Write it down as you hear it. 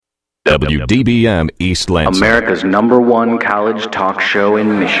WDBM East Lansing, America's #1 college talk show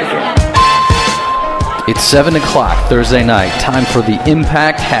in Michigan. It's 7 o'clock Thursday night, time for the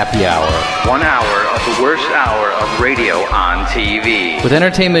Impact Happy Hour. 1 hour of the worst hour of radio on TV. With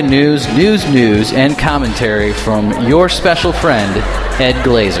entertainment news, and commentary from your special friend, Ed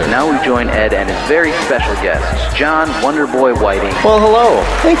Glazer. Now we join Ed and his very special guests, John Wonderboy Whiting. Well, hello.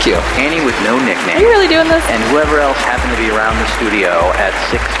 Thank you. Annie with no nickname. Are you really doing this? And whoever else happened to be around the studio at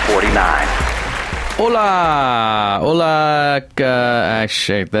 6:49. Hola,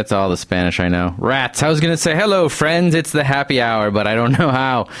 actually, that's all the Spanish I know. Rats. I was going to say, hello, friends, it's the happy hour, but I don't know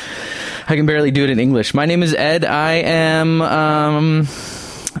how. I can barely do it in English. My name is Ed. I'm alone.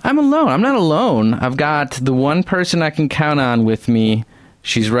 I'm not alone. I've got the one person I can count on with me.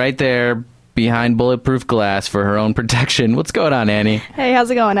 She's right there behind bulletproof glass for her own protection. What's going on, Annie? Hey, how's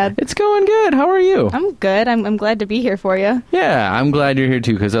it going, Ed? It's going good. How are you? I'm good. I'm glad to be here for you. Yeah, I'm glad you're here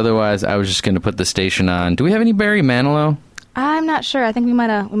too, because otherwise I was just going to put the station on. Do we have any Barry Manilow? I'm not sure. I think we might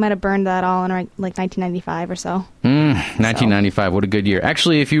have burned that all in like 1995 or so. 1995. What a good year.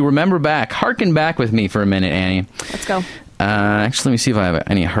 Actually, if you remember back, harken back with me for a minute, Annie. Let's go. Actually, let me see if I have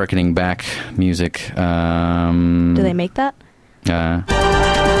any harkening back music. Do they make that?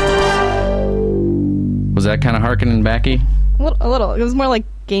 Was that kind of harkening backy? A little. It was more like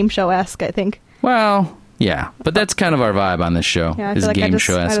game show-esque, I think. Well, yeah. But that's kind of our vibe on this show. Yeah, I feel like I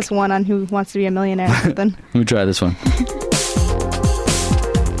just won on Who Wants to Be a Millionaire or something. Let me try this one.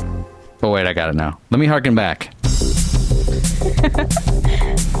 Oh, wait, I got it now. Let me harken back.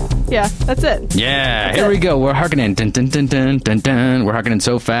 Yeah, that's it. Yeah, here we go. We're harkening. Dun, dun, dun, dun, dun, dun. We're harkening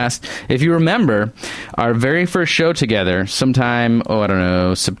so fast. If you remember, our very first show together, sometime,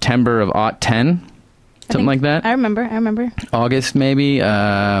 September of '10, something like that. I remember. August, maybe.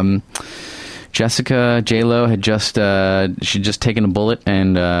 Jessica J-Lo had she'd just taken a bullet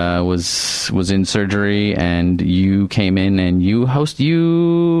and was in surgery, and you came in and you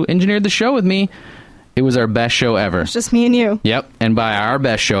engineered the show with me. It was our best show ever. It's just me and you. Yep, and by our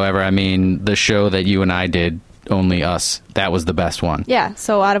best show ever, I mean the show that you and I did, only us. That was the best one. Yeah,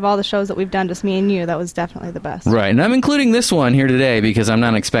 so out of all the shows that we've done, just me and you, that was definitely the best. Right, and I'm including this one here today because I'm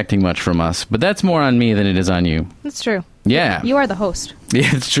not expecting much from us, but that's more on me than it is on you. That's true. Yeah. You are the host.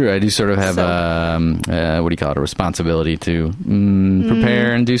 Yeah, it's true. I do sort of have, a responsibility to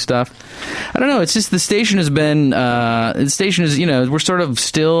prepare and do stuff. I don't know. It's just the station has been, we're sort of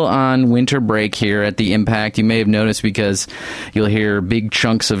still on winter break here at the Impact. You may have noticed because you'll hear big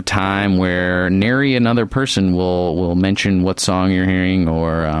chunks of time where nary another person will mention what song you're hearing,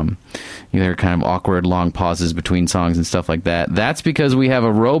 or you hear kind of awkward long pauses between songs and stuff like that. That's because we have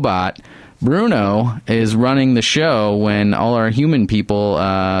a robot. Bruno is running the show when all our human people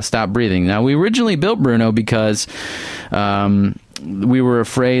stop breathing. Now, we originally built Bruno because we were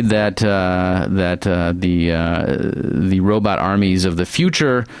afraid that the robot armies of the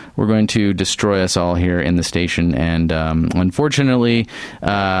future were going to destroy us all here in the station. And unfortunately,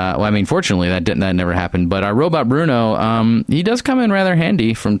 fortunately, that never happened. But our robot Bruno, he does come in rather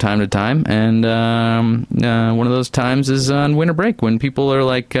handy from time to time. And one of those times is on winter break when people are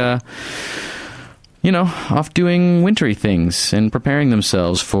like, off doing wintry things and preparing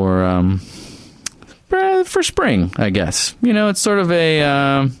themselves for spring, I guess. It's sort of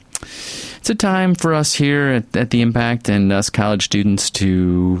it's a time for us here at the Impact and us college students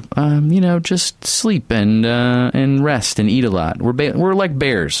to, just sleep and rest and eat a lot. We're like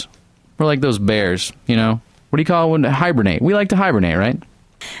bears. We're like those bears, What do you call it when hibernate? We like to hibernate, right?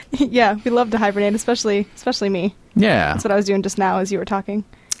 Yeah, we love to hibernate, especially me. Yeah. That's what I was doing just now as you were talking.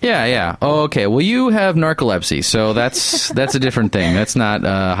 Yeah. Oh, okay. Well, you have narcolepsy, so that's a different thing. That's not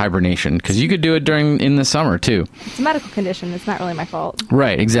hibernation, because you could do it in the summer too. It's a medical condition. It's not really my fault.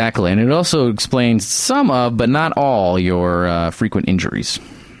 Right. Exactly, and it also explains some of, but not all, your frequent injuries.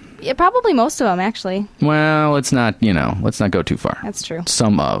 Yeah, probably most of them, actually. Well, let's not go too far. That's true.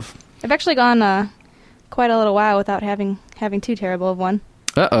 Some of. I've actually gone quite a little while without having too terrible of one.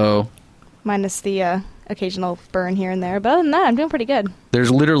 Uh-oh. Minus the occasional burn here and there, but other than that, I'm doing pretty good. There's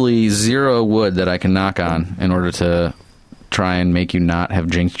literally zero wood that I can knock on in order to try and make you not have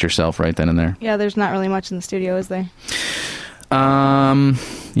jinxed yourself right then and there. Yeah, there's not really much in the studio, is there?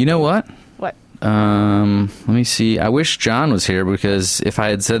 You know what? What? Let me see. I wish John was here, because if I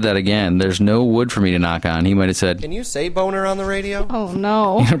had said that again, there's no wood for me to knock on. He might have said, "Can you say boner on the radio?" Oh,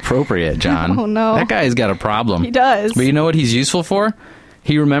 no. Inappropriate, John. Oh, no. That guy's got a problem. He does. But you know what he's useful for?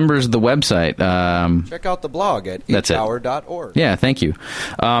 He remembers the website. Check out the blog at that's eachhour.org. Yeah, thank you.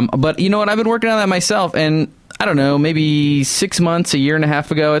 But you know what? I've been working on that myself, and I don't know, maybe 6 months, a year and a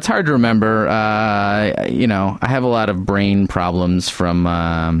half ago. It's hard to remember. You know, I have a lot of brain problems from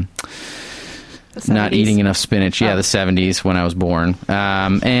not eating enough spinach. Yeah, the 70s when I was born.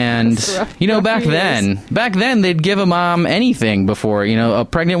 And, you know, back then they'd give a mom anything before, you know, a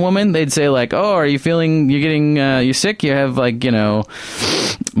pregnant woman, they'd say like, oh, are you feeling, you're sick? You have like, you know,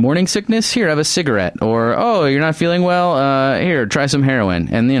 morning sickness? Here, have a cigarette. Or, oh, you're not feeling well? Here, try some heroin.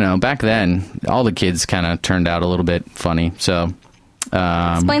 And, you know, back then, all the kids kind of turned out a little bit funny. So,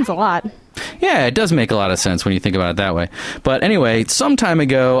 explains a lot. Yeah, it does make a lot of sense when you think about it that way. But anyway, some time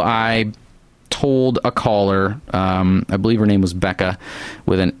ago, I told a caller, I believe her name was Becca,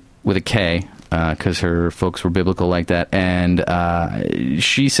 with a K, because her folks were biblical like that, and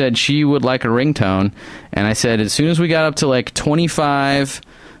she said she would like a ringtone, and I said as soon as we got up to like 25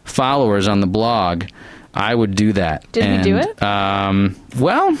 followers on the blog, I would do that. Did we do it?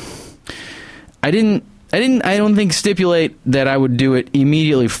 Well, I don't think stipulate that I would do it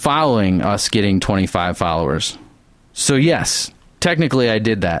immediately following us getting 25 followers. So yes, technically I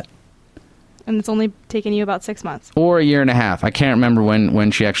did that. And it's only taken you about 6 months. Or a year and a half. I can't remember when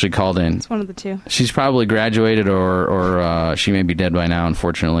she actually called in. It's one of the two. She's probably graduated or she may be dead by now,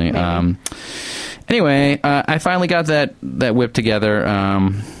 unfortunately. Anyway, I finally got that whip together.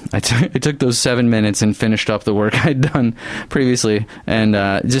 I took those 7 minutes and finished up the work I'd done previously. And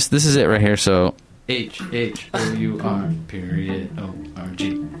just this is it right here. So H-H-O-U-R period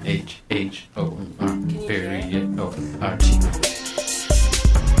O-R-G H-H-O-U-R period O-R-G.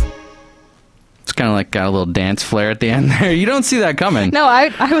 It's kind of like got a little dance flair at the end there. You don't see that coming. No,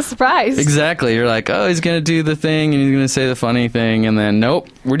 I was surprised. Exactly. You're like, oh, he's going to do the thing and he's going to say the funny thing. And then, nope,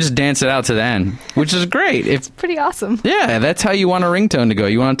 we're just dancing out to the end, which is great. It's pretty awesome. Yeah, that's how you want a ringtone to go.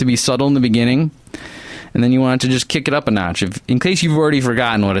 You want it to be subtle in the beginning, and then you want it to just kick it up a notch. In case you've already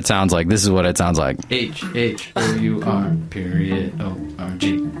forgotten what it sounds like, this is what it sounds like. H-H-O-U-R period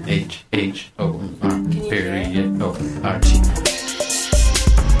O-R-G H-H-O-U-R period O-R-G.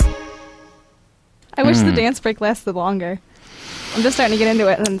 I wish the dance break lasted longer. I'm just starting to get into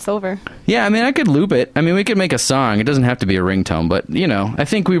it, and then it's over. Yeah, I mean, I could loop it. I mean, we could make a song. It doesn't have to be a ringtone, but, you know, I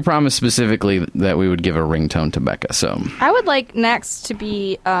think we promised specifically that we would give a ringtone to Becca, so. I would like next to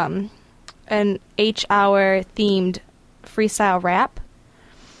be an H-hour themed freestyle rap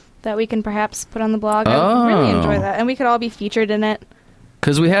that we can perhaps put on the blog. I really enjoy that, and we could all be featured in it.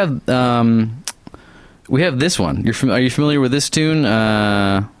 Because we have this one. Are you familiar with this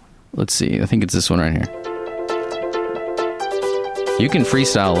tune? Let's see. I think it's this one right here. You can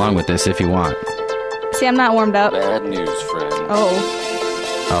freestyle along with this if you want. See, I'm not warmed up. Bad news, friends. Oh.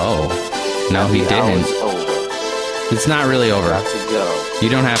 No, he didn't. It's not really over. You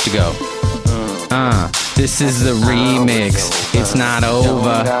don't have to go. This is the remix. It's not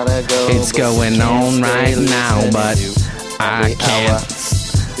over. It's going on right now, but I can't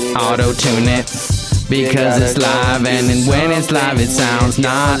auto-tune it. Because it's live, and when it's live, it sounds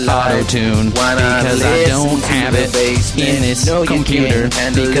not auto-tuned. Because I don't have it in this computer.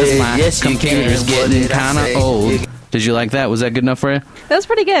 Because my computer's getting kind of old. Did you like that? Was that good enough for you? That was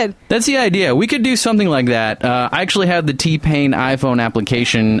pretty good. That's the idea. We could do something like that. I actually have the T-Pain iPhone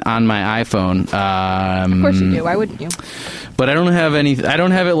application on my iPhone. Of course you do. Why wouldn't you? But I don't have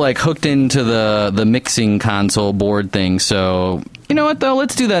it like hooked into the mixing console board thing. So you know what though?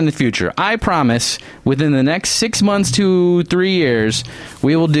 Let's do that in the future. I promise. Within the next 6 months to 3 years,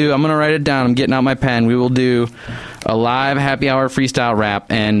 we will do. I'm gonna write it down. I'm getting out my pen. We will do a live happy hour freestyle rap,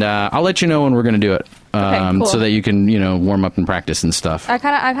 and I'll let you know when we're gonna do it. Okay, cool. So that you can, warm up and practice and stuff. I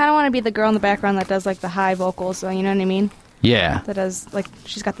kind of want to be the girl in the background that does like the high vocals. So you know what I mean? Yeah. That does like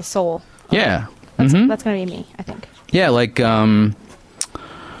she's got the soul. Yeah. That's gonna be me, I think. Yeah, like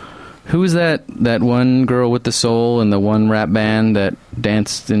who was that one girl with the soul in the one rap band that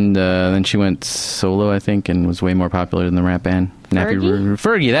danced and then she went solo, I think, and was way more popular than the rap band?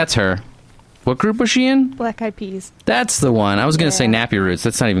 Fergie, that's her. What group was she in? Black Eyed Peas. That's the one. I was going to say Nappy Roots.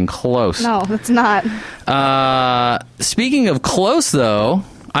 That's not even close. No, it's not. Speaking of close, though,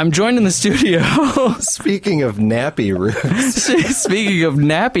 I'm joined in the studio. Speaking of Nappy Roots. Speaking of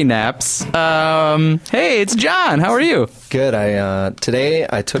nappy naps. Hey, it's John. How are you? Good. Today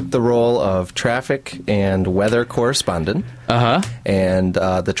I took the role of traffic and weather correspondent. Uh-huh. And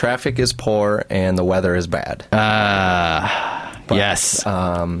the traffic is poor and the weather is bad. But, yes.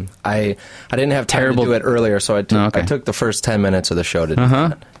 I didn't have time to do it earlier, so I took the first 10 minutes of the show to do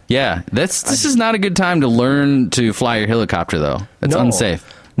that. Yeah, this is not a good time to learn to fly your helicopter, though. It's unsafe.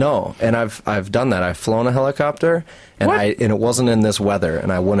 No, and I've done that. I've flown a helicopter, and it wasn't in this weather,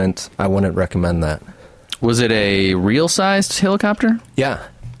 and I wouldn't recommend that. Was it a real-sized helicopter? Yeah.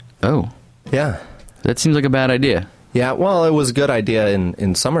 Oh. Yeah. That seems like a bad idea. Yeah, well, it was a good idea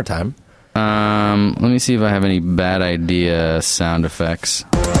in summertime. Let me see if I have any bad idea sound effects.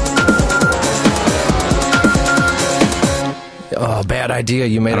 Oh, bad idea.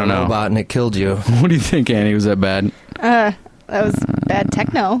 You made a robot and it killed you. What do you think, Annie? Was that bad? That was bad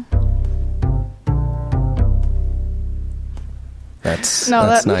techno. That's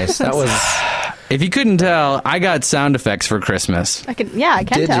nice. That was... If you couldn't tell, I got sound effects for Christmas. I can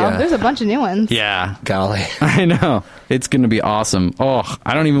Did tell. ya? There's a bunch of new ones. Yeah. Golly. I know. It's going to be awesome. Oh,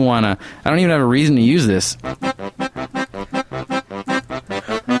 I don't even have a reason to use this.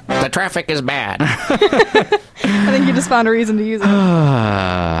 The traffic is bad. I think you just found a reason to use it.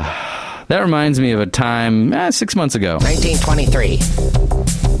 That reminds me of a time 6 months ago. 1923.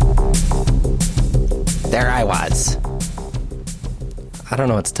 There I was. I don't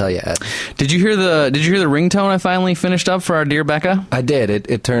know what to tell you, Ed. Did you hear the ringtone I finally finished up for our dear Becca? I did.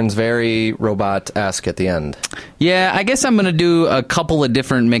 It turns very robot-esque at the end. Yeah, I guess I'm going to do a couple of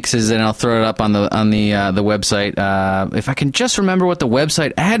different mixes, and I'll throw it up on the website. If I can just remember what the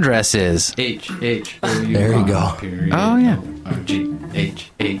website address is. There you go. Oh yeah.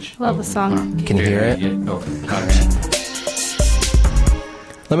 Love the song. Can you hear it?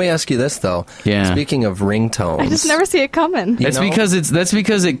 Let me ask you this though. Yeah. Speaking of ringtones, I just never see it coming. That's because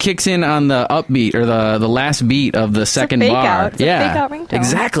it kicks in on the upbeat or the last beat of the second fake bar. out. It's a Yeah, fake out ringtone.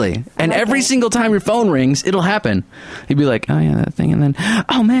 exactly. And like every it. single time your phone rings, it'll happen. You'd be like, oh yeah, that thing, and then,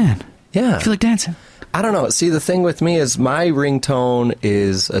 oh man, Yeah. I feel like dancing. I don't know. See, the thing with me is my ringtone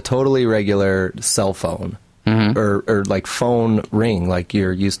is a totally regular cell phone or like phone ring, like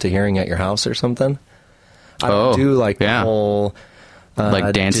you're used to hearing at your house or something. I don't do like the whole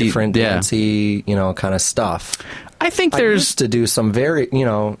like dancey, different dancey, kind of stuff. I think I there's used to do some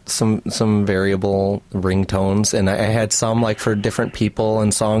some variable ringtones, and I had some like for different people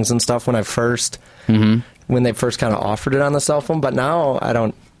and songs and stuff when I first when they first kind of offered it on the cell phone. But now I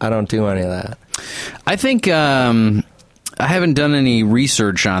don't do any of that. I think I haven't done any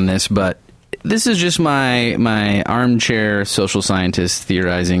research on this, but this is just my armchair social scientist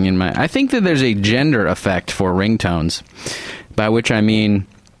theorizing. I think that there's a gender effect for ringtones, by which I mean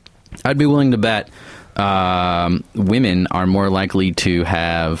I'd be willing to bet women are more likely to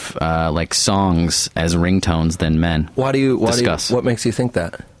have like songs as ringtones than men. What makes you think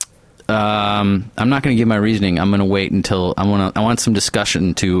that? I'm not going to give my reasoning. I'm going to wait until I want some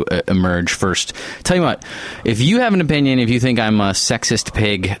discussion to emerge first. Tell you what, if you have an opinion, if you think I'm a sexist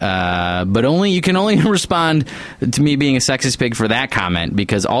pig, but you can only respond to me being a sexist pig for that comment,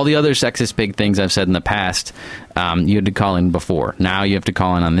 because all the other sexist pig things I've said in the past, you had to call in before. Now you have to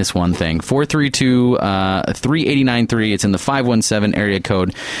call in on this one thing. 432-3893. It's in the 517 area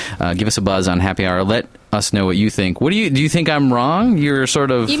code. Give us a buzz on Happy Hour. Let us know what you think. Do you think I'm wrong? You're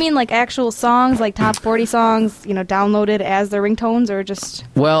sort of... You mean like actual songs, like top 40 songs, downloaded as their ringtones, or just...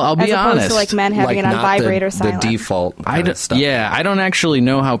 Well, I'll be honest. As opposed to like men having it on vibrate or silent. The default stuff. Yeah, I don't actually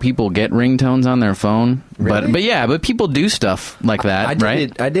know how people get ringtones on their phone. Really? But people do stuff like that,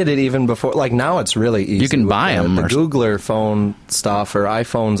 right? I did it even before. Like now it's really easy. You can buy them. The Googler phone stuff or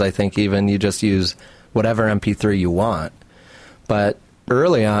iPhones, I think even, you just use whatever MP3 you want. But...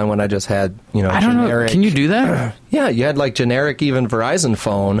 early on, when I just had, I don't know. Can you do that? Yeah, you had like generic, even Verizon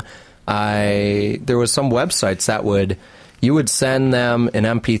phone. There was some websites that you would send them an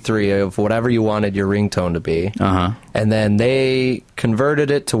MP3 of whatever you wanted your ringtone to be, and then they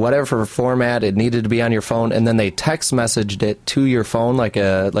converted it to whatever format it needed to be on your phone, and then they text messaged it to your phone like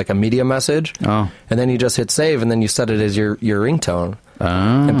a media message. Oh. And then you just hit save, and then you set it as your ringtone. Oh.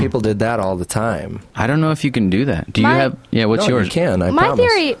 And people did that all the time. I don't know if you can do that. Do you have... Yeah, what's yours? You can, I My promise.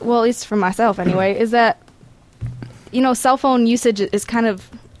 theory, well, at least for myself anyway, is that, cell phone usage is kind of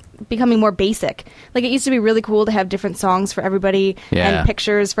becoming more basic. Like, it used to be really cool to have different songs for everybody and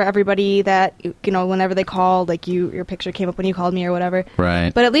pictures for everybody that, whenever they called, like your picture came up when you called me or whatever.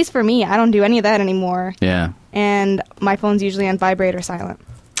 Right. But at least for me, I don't do any of that anymore. Yeah. And my phone's usually on vibrate or silent.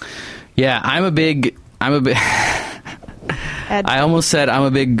 Yeah, I'm a big... I almost said I'm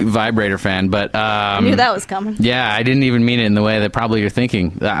a big vibrator fan, but... I knew that was coming. Yeah, I didn't even mean it in the way that probably you're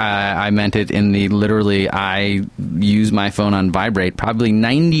thinking. I meant it in the literally, I use my phone on vibrate probably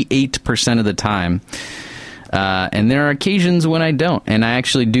 98% of the time. And there are occasions when I don't. And I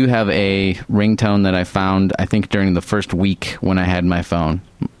actually do have a ringtone that I found, I think, during the first week when I had my phone.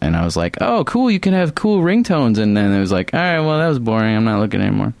 And I was like, oh, cool, you can have cool ringtones. And then it was like, all right, well, that was boring. I'm not looking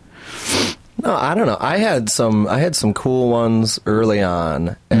anymore. No, I don't know. I had some cool ones early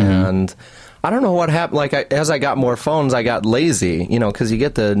on, and I don't know what happened. Like as I got more phones, I got lazy. Because you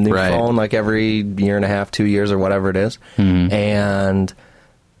get the new phone like every year and a half, 2 years, or whatever it is, and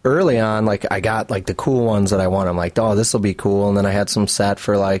early on, like, I got, like, the cool ones that I want. I'm like, oh, this will be cool. And then I had some set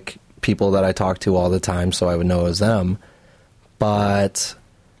for, like, people that I talk to all the time, so I would know it was them. But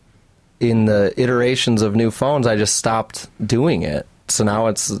in the iterations of new phones, I just stopped doing it. So now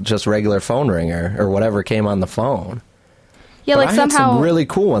it's just regular phone ringer or whatever came on the phone. Yeah, but like I somehow... had some really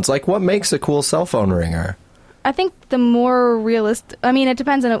cool ones. Like, what makes a cool cell phone ringer? I think the more realistic... I mean, it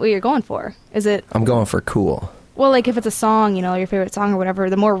depends on what you're going for. Is it... I'm going for cool. Well, like, if it's a song, you know, your favorite song or whatever,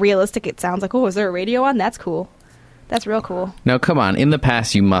 the more realistic it sounds. Like, oh, is there a radio on? That's cool. That's real cool. No, come on. In the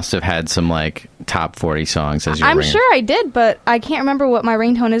past, you must have had some, like, top 40 songs as your I'm ringer. sure I did, but I can't remember what my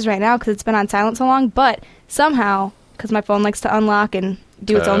ringtone is right now because it's been on silent so long. But somehow, because my phone likes to unlock and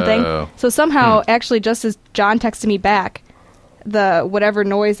do its own thing, so somehow, actually, just as John texted me back, the whatever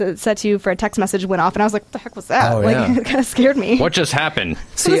noise that it set to you for a text message went off, and I was like, what the heck was that? Oh, like, yeah. it kind of scared me. What just happened?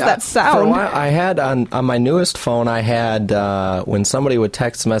 What does that sound? For a while, I had on my newest phone, I had, when somebody would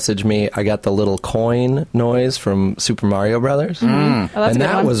text message me, I got the little coin noise from Super Mario Brothers. Mm. Oh, that's and a good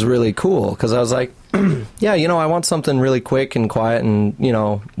that one. was really cool, because I was like, yeah, you know, I want something really quick and quiet and, you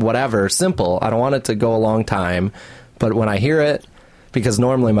know, whatever, simple. I don't want it to go a long time. But when I hear it, because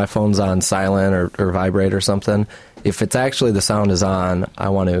normally my phone's on silent or vibrate or something, if it's actually the sound is on, I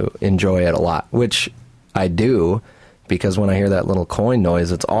want to enjoy it a lot, which I do, because when I hear that little coin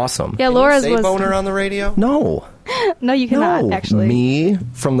noise, it's awesome. Yeah, Laura's Say was... boner on the radio? No. No, you cannot, No. actually. Me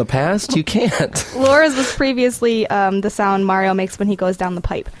from the past? You can't. Laura's was previously the sound Mario makes when he goes down the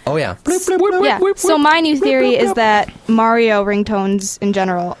pipe. Oh, yeah. Yeah. So my new theory is that Mario ringtones in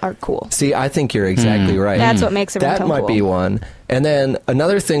general are cool. See, I think you're exactly right. That's what makes a ringtone That might cool. be one. And then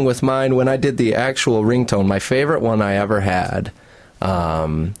another thing with mine, when I did the actual ringtone, my favorite one I ever had,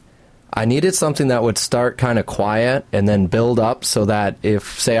 I needed something that would start kind of quiet and then build up so that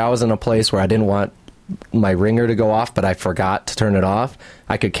if, say, I was in a place where I didn't want my ringer to go off, but I forgot to turn it off,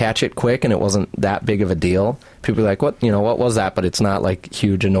 I could catch it quick and it wasn't that big of a deal. People are like, what was that? But it's not like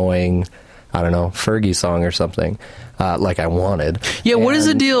huge, annoying, I don't know, Fergie song or something, like I wanted. Yeah, what is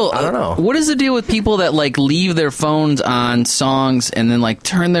the deal? I don't know. What is the deal with people that, like, leave their phones on songs and then, like,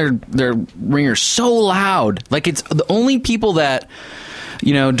 turn their ringer so loud? Like, it's the only people that...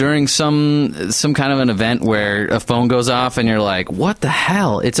 You know, during some kind of an event where a phone goes off and you're like, what the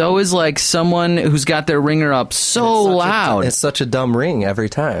hell? It's always like someone who's got their ringer up so loud. It's such a dumb ring every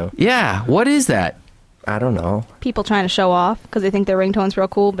time. Yeah, what is that? I don't know. People trying to show off because they think their ringtone's real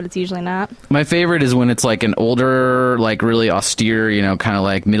cool, but it's usually not. My favorite is when it's like an older, like really austere, you know, kind of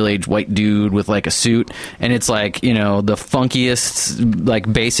like middle-aged white dude with like a suit, and it's like, you know, the funkiest,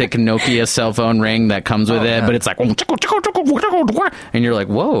 like basic Nokia cell phone ring that comes with it, yeah. but it's like, and you're like,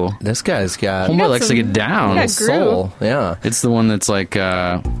 whoa, This guy's got homeboy likes to get down. you got It's, groove. soul. Yeah. it's the one that's like,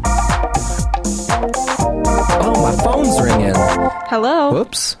 Oh, my phone's ringing. Hello?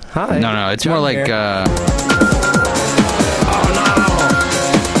 Whoops. Hi. no, it's John more like, here.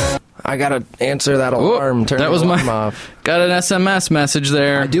 I gotta answer that alarm. Turn that the was alarm my, off. got an SMS message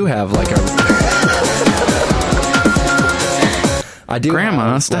there. I do have like a. I do.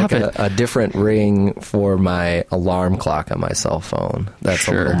 Grandma, have stop like it. a different ring for my alarm clock on my cell phone. That's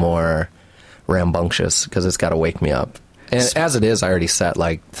Sure. a little more rambunctious because it's got to wake me up. And as it is, I already set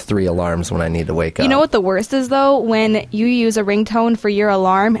like 3 alarms when I need to wake up. You know what the worst is, though? When you use a ringtone for your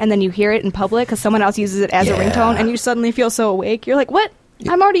alarm and then you hear it in public because someone else uses it as a Yeah. ringtone and you suddenly feel so awake. You're like, what?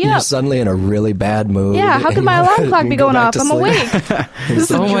 I'm already You're up. suddenly in a really bad mood. Yeah, how and could my you alarm clock be go going back off? to I'm sleep. awake. Is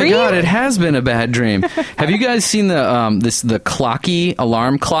this a Oh my dream? god, it has been a bad dream. Have you guys seen the the Clocky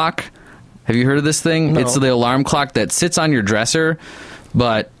alarm clock? Have you heard of this thing? No. It's the alarm clock that sits on your dresser,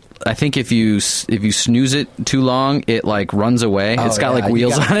 but I think if you snooze it too long, it like runs away. Oh, It's got yeah, like you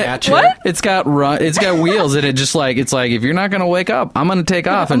wheels gotta on it. catch it. What? It's got wheels, and it just like it's like if you're not gonna wake up, I'm gonna take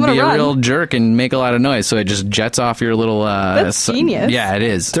off I'm and gonna be a run. real jerk and make a lot of noise. So it just jets off your little. That's genius. Yeah, it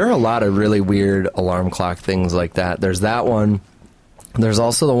is. There are a lot of really weird alarm clock things like that. There's that one. There's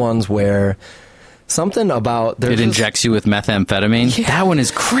also the ones where something about... It injects you with methamphetamine. Yeah. That one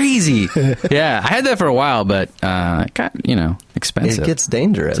is crazy. Yeah, I had that for a while, but it got, expensive. It gets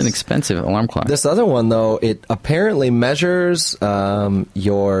dangerous. It's an expensive alarm clock. This other one, though, it apparently measures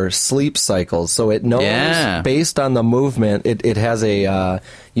your sleep cycles. So it knows Yeah. based on the movement. It has a...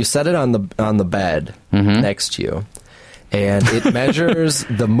 you set it on the bed next to you. And it measures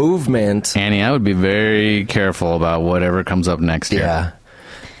the movement. Annie, I would be very careful about whatever comes up next here. Yeah.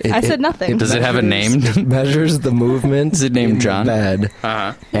 I said nothing. Does it have a name? It measures the movement. Is it named in the John? bed,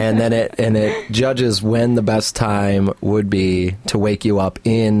 and then it judges when the best time would be to wake you up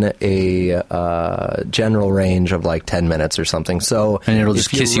in a general range of like 10 minutes or something. So And it'll just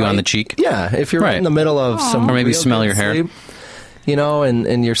if you're kiss you on the cheek? Yeah, if you're right Right. in the middle of some Or maybe real smell good your hair. sleep,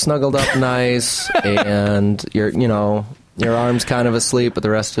 and you're snuggled up nice, and your arm's kind of asleep, but the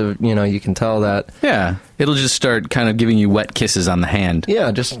rest of, you can tell that. Yeah. It'll just start kind of giving you wet kisses on the hand.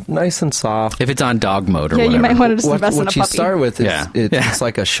 Yeah, just nice and soft. If it's on dog mode or whatever. Yeah, you might want to just invest in a What puppy. you start with is it's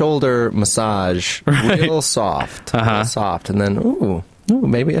like a shoulder massage, real soft, real soft, and then, ooh,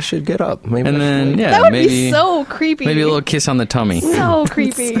 maybe I should get up. Maybe and then, that would be so creepy. Maybe a little kiss on the tummy. So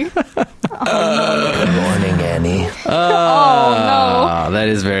creepy. Good morning, Annie. Oh, no. That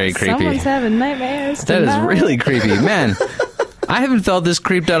is very creepy. Someone's having nightmares That tonight. is really creepy. Man, I haven't felt this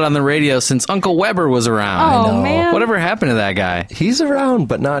creeped out on the radio since Uncle Weber was around. Oh, man. Whatever happened to that guy? He's around,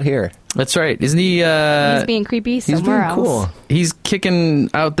 but not here. That's right. Isn't he... He's being creepy He's somewhere being else. cool. He's kicking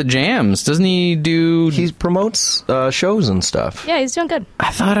out the jams. Doesn't he do... He promotes shows and stuff. Yeah, he's doing good.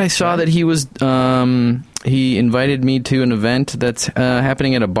 I thought I saw that he was... he invited me to an event that's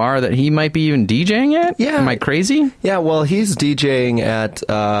happening at a bar that he might be even DJing at? Yeah. Am I crazy? Yeah, well, he's DJing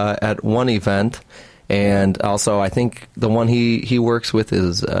at one event, and also I think the one he works with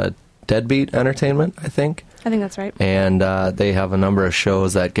is Deadbeat Entertainment, I think. I think that's right. And they have a number of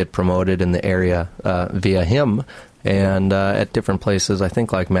shows that get promoted in the area via him, and at different places, I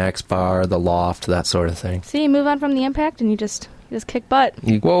think like Max Bar, The Loft, that sort of thing. See, you move on from the Impact and you just kick butt.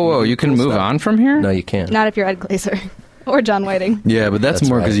 Whoa, you can move on from here? No, you can't. Not if you're Ed Glazer or John Whiting. Yeah, but that's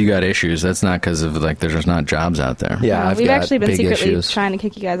more right. because you got issues. That's not because of, like, there's just not jobs out there. Yeah, I've we've got actually been big secretly issues. trying to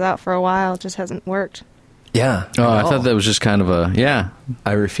kick you guys out for a while. It just hasn't worked. Yeah. Oh, I thought that was just kind of a... Yeah.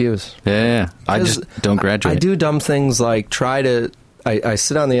 I refuse. Yeah. I just don't graduate. I do dumb things like I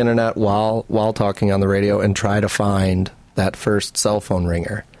sit on the internet while talking on the radio and try to find that first cell phone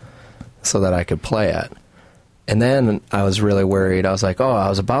ringer so that I could play it. And then I was really worried. I was like, I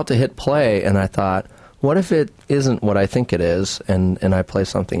was about to hit play, and I thought, what if it isn't what I think it is, and I play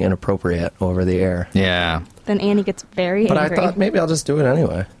something inappropriate over the air? Yeah. Then Annie gets very But angry. I thought maybe I'll just do it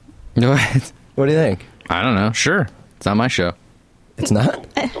anyway. What? What do you think? I don't know. Sure. It's not my show. It's not?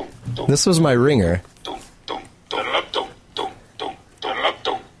 This was my ringer.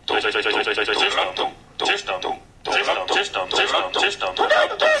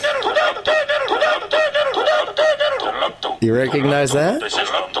 You recognize that? I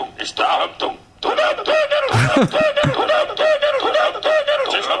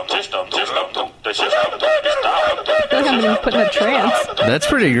feel like I'm being put in a trance. That's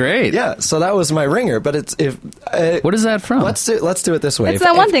pretty great. Yeah, so that was my ringer, but it's What is that from? Let's do it this way. It's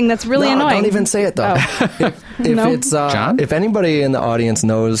that one thing that's really annoying. Don't even say it though. Oh. If No? it's John? if anybody in the audience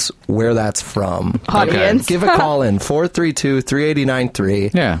knows where that's from, Audience. give a call in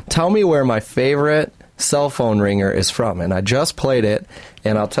 432-380-93. Yeah. Tell me where my favorite cell phone ringer is from, and I just played it,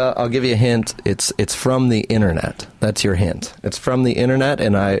 and I'll give you a hint. It's from the internet. That's your hint. It's from the internet,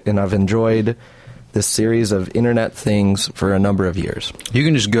 and I've enjoyed this series of internet things for a number of years. You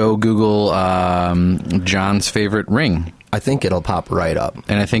can just go Google John's favorite ring. I think it'll pop right up.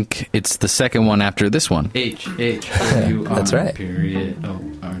 And I think it's the second one after this one. H-H-O-U-R. That's right. Period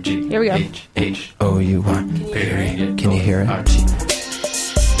O-R-G. Here we go. O-U-R. Period. Can you hear it?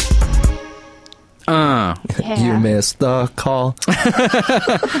 Yeah. You missed the call.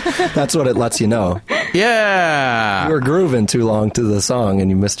 That's what it lets you know. Yeah. You were grooving too long to the song and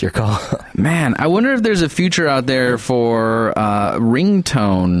you missed your call. Man, I wonder if there's a future out there for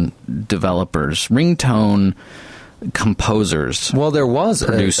ringtone developers, ringtone composers. Well, there was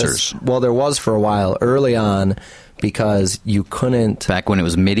Producers. there was for a while early on, because you couldn't. Back when it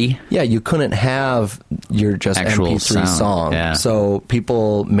was MIDI? Yeah, you couldn't have your just Actual MP3 sound, song. yeah. So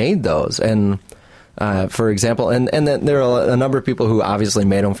people made those, and for example, and then there are a number of people who obviously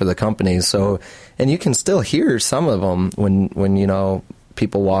made them for the companies. So, and you can still hear some of them when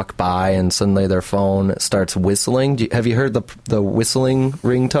people walk by and suddenly their phone starts whistling. Have you heard the whistling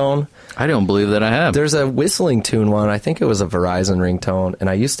ringtone? I don't believe that I have. There's a whistling tune one. I think it was a Verizon ringtone, and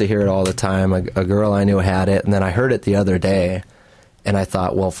I used to hear it all the time. A girl I knew had it, and then I heard it the other day, and I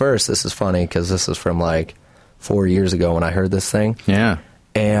thought, well, first, this is funny because this is from like 4 years ago when I heard this thing. Yeah.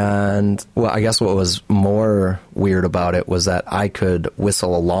 And, well, I guess what was more weird about it was that I could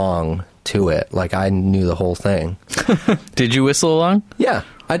whistle along to it. Like, I knew the whole thing. Did you whistle along? Yeah,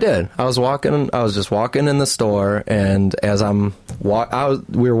 I did. I was just walking in the store, and as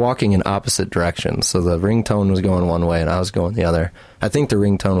we were walking in opposite directions. So the ringtone was going one way, and I was going the other. I think the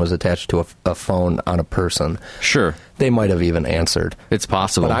ringtone was attached to a phone on a person. Sure. They might have even answered. It's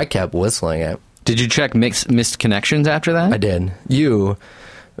possible. But I kept whistling it. Did you check missed connections after that? I did.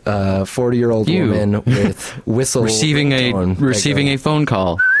 40-year-old You. woman with whistle Receiving ringtone. a phone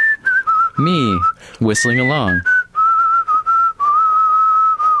call. Me whistling along.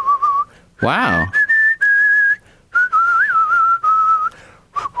 Wow.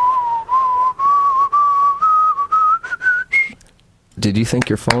 Did you think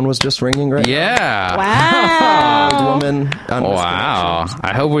your phone was just ringing right Yeah. Wow. Old woman. Wow.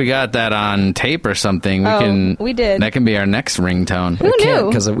 I hope we got that on tape or something. We did. That can be our next ringtone. Who knew?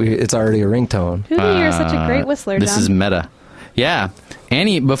 Because it's already a ringtone. Who knew you're such a great whistler, John? This is meta. Yeah.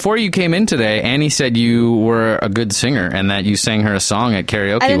 Annie, before you came in today, Annie said you were a good singer and that you sang her a song at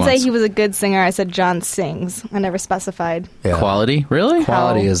karaoke I didn't once. say he was a good singer. I said John sings. I never specified. Yeah. Quality? Really?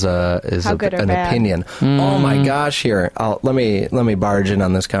 Quality is How good or an bad? opinion. Oh my gosh! Here, let me barge in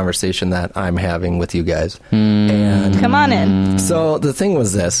on this conversation that I'm having with you guys. And Come on in. so the thing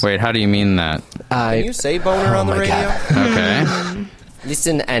was this. Wait, how do you mean that? Can you say boner on the my radio? God. Okay.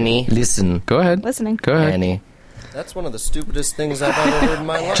 Listen, Annie. Listen, Go ahead. Listening. Go ahead. Annie. That's one of the stupidest things I've ever heard in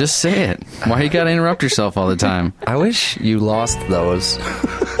my life. Just say it. Why you gotta interrupt yourself all the time? I wish you lost those.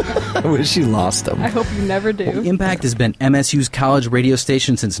 I wish you lost them. I hope you never do. Impact has been MSU's college radio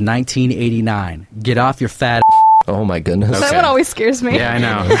station since 1989. Get off your fat. Oh my goodness. That Okay. one always scares me. Yeah, I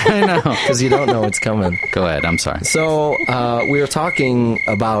know. I know. Because you don't know it's coming. Go ahead. I'm sorry. So we were talking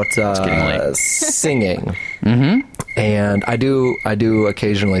about getting late. singing, and I do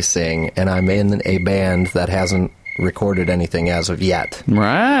occasionally sing, and I'm in a band that hasn't recorded anything as of yet.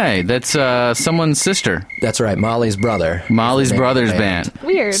 Right. That's someone's sister. That's right, Molly's brother. Molly's Is the name of the brother's band.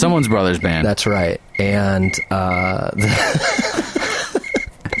 Weird. Someone's brother's band. That's right, and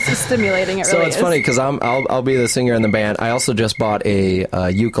It's stimulating. It so really it's is. funny because I'll be the singer in the band. I also just bought a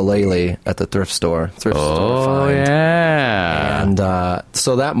ukulele at the thrift store. Oh, find. yeah. And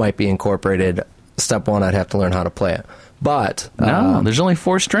so that might be incorporated. Step one, I'd have to learn how to play it. But No, there's only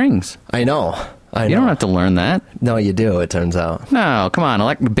 4 strings. I know. You don't have to learn that. No, you do, it turns out. No, come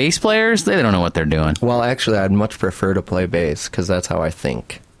on. Bass players, they don't know what they're doing. Well, actually, I'd much prefer to play bass because that's how I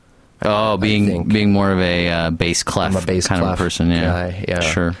think. Oh, think. being more of a bass clef I'm a bass kind clef of person. Yeah. guy, yeah.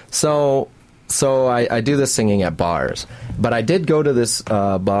 Sure. So I do this singing at bars. But I did go to this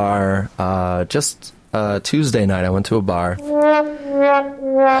bar just Tuesday night. I went to a bar.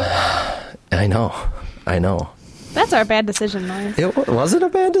 I know. That's our bad decision noise. Was it a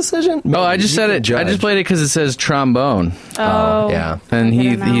bad decision? Oh, I just You said can it. I judge. just played it because it says trombone, Oh, yeah. and I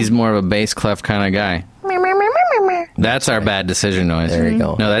don't know. he's more of a bass clef kind of guy. That's our bad decision noise. There you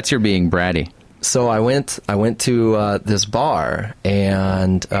go. No, that's your being bratty. So I went to this bar,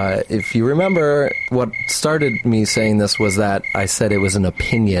 and if you remember, what started me saying this was that I said it was an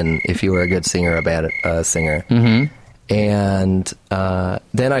opinion if you were a good singer or a bad singer. Mm-hmm. And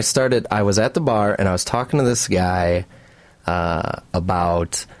then I was at the bar, and I was talking to this guy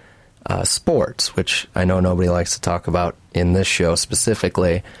about sports, which I know nobody likes to talk about in this show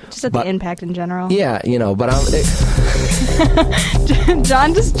specifically. Just at But- the impact in general. Yeah, but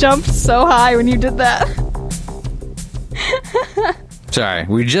John just jumped so high when you did that. Sorry,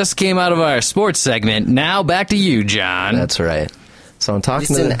 we just came out of our sports segment. Now back to you, John. That's right. So I'm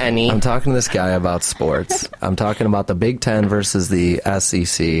talking Listen, Annie. I'm talking to this guy about sports. I'm talking about the Big Ten versus the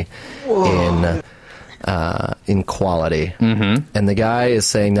SEC in quality. Mm-hmm. And the guy is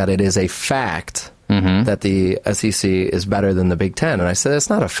saying that it is a fact that the SEC is better than the Big Ten. And I said, it's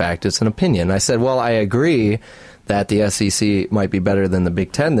not a fact, it's an opinion. I said, well, I agree that the SEC might be better than the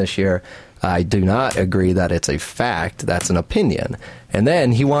Big Ten this year. I do not agree that it's a fact. That's an opinion. And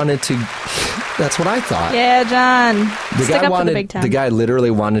then he wanted to... That's what I thought. Yeah, John. The Stick guy up wanted. for the Big Ten. The guy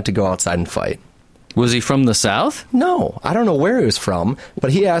literally wanted to go outside and fight. Was he from the South? No, I don't know where he was from,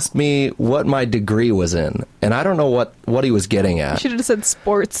 but he asked me what my degree was in, and I don't know what he was getting You at. should have just said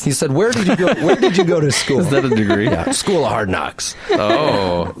sports. He said, "Where did you go? Where did you go to school?" Is that a degree? Yeah, School of Hard Knocks.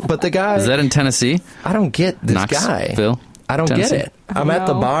 Oh, But the guy, is that in Tennessee? I don't get this guy. Knoxville, I don't Tennessee? get it. I'm at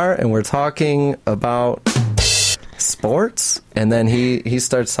the No. bar and we're talking about sports, and then he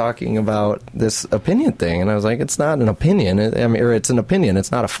starts talking about this opinion thing, and I was like, it's not an opinion. Or it's an opinion. It's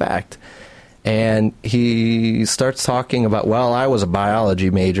not a fact. And he starts talking about, well, I was a biology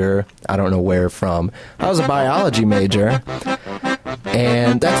major. I don't know where from. I was a biology major.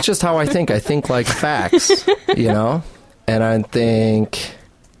 And that's just how I think. I think like facts, And I think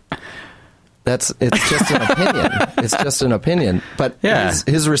it's just an opinion. It's just an opinion. But Yeah.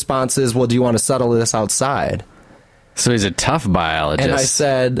 his response is, well, do you want to settle this outside? So he's a tough biologist. And I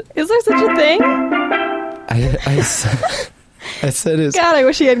said, Is there such a thing? I said, God, I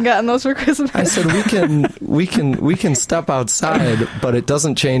wish he hadn't gotten those for Christmas. I said we can step outside, but it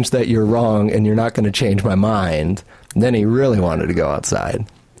doesn't change that you're wrong, and you're not going to change my mind. And then he really wanted to go outside,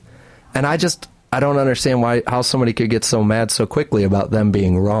 and I don't understand how somebody could get so mad so quickly about them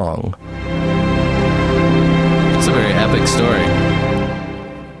being wrong. It's a very epic story.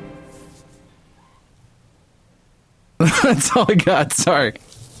 That's all I got. Sorry.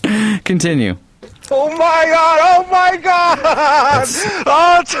 Continue. Oh my God! Oh my God!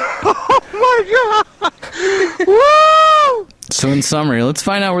 Oh my God! Woo! So in summary, let's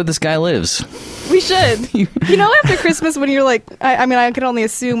find out where this guy lives. We should. After Christmas, when you're like, I can only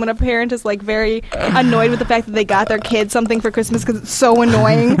assume when a parent is like very annoyed with the fact that they got their kid something for Christmas because it's so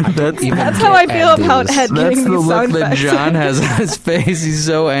annoying. That's how I feel about Ed getting That's the these look sound that effects. John has on his face. He's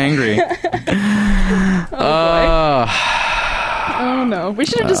so angry. Oh no. We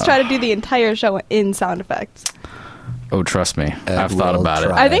should have just tried to do the entire show in sound effects. Oh, trust me. I've thought about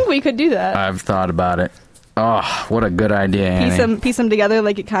it. I think we could do that. I've thought about it. Oh, what a good idea, Annie. Piece them together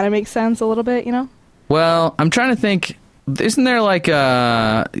like it kind of makes sense a little bit, Well, I'm trying to think. Isn't there like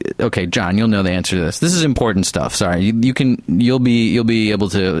okay, John, you'll know the answer to this. This is important stuff. Sorry, you'll be able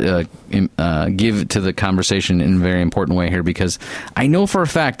to give to the conversation in a very important way here, because I know for a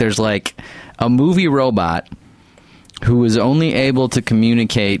fact there's like a movie robot who is only able to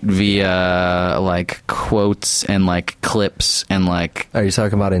communicate via like quotes and like clips and like. Are you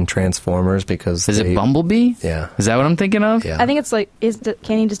talking about in Transformers? Because is it Bumblebee? Yeah. Is that what I'm thinking of? Yeah. I think it's like,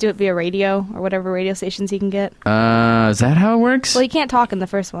 can he just do it via radio or whatever radio stations he can get? Is that how it works? Well, he can't talk in the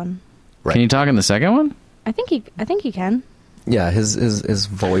first one. Right. Can you talk in the second one? I think he can. Yeah, his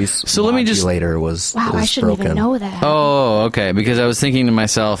voice so let me just modulator was Wow, I shouldn't broken. even know that. Oh, okay. Because I was thinking to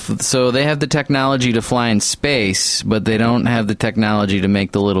myself, so they have the technology to fly in space, but they don't have the technology to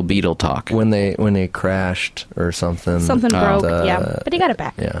make the little beetle talk. When they crashed or something. Something broke, yeah. But he got it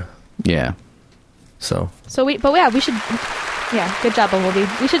back. Yeah. Yeah. So we should. Yeah, good job, Bumblebee.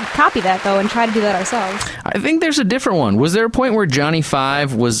 We should copy that though and try to do that ourselves. I think there's a different one. Was there a point where Johnny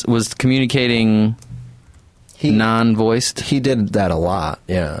Five was communicating non-voiced? He did that a lot.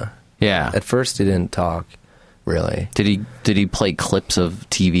 Yeah. Yeah. At first, he didn't talk really. Did he play clips of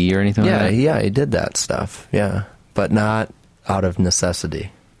TV or anything like that? Yeah, he did that stuff. Yeah, but not out of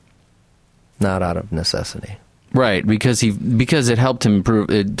necessity. Not out of necessity. Right, because it helped him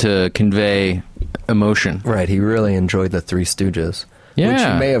to convey emotion. Right, he really enjoyed the Three Stooges. Yeah. Which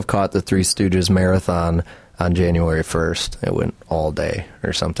you may have caught the Three Stooges marathon on January 1st. It went all day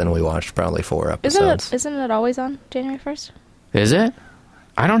or something. We watched probably 4 episodes. Isn't it always on January 1st? Is it?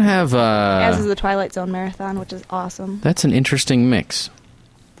 I don't have... As is the Twilight Zone marathon, which is awesome. That's an interesting mix.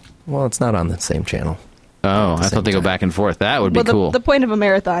 Well, it's not on the same channel. Oh, I thought they go back and forth. That would be cool. The point of a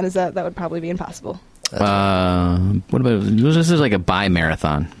marathon is that would probably be impossible. What about... This is like a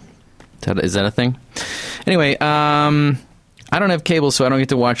bi-marathon. Is that a thing? Anyway, I don't have cable, so I don't get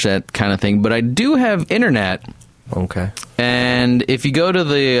to watch that kind of thing, but I do have internet. Okay. And if you go to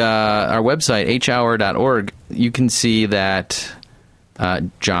our website, hour.org, you can see that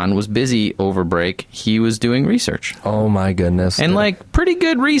John was busy over break. He was doing research. Oh, my goodness. And, pretty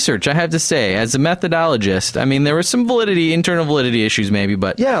good research, I have to say. As a methodologist, I mean, there was some internal validity issues maybe,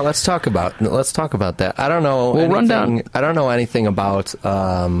 but... Yeah, let's talk about that. I don't know I don't know anything about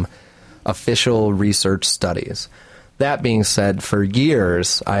official research studies. That being said, for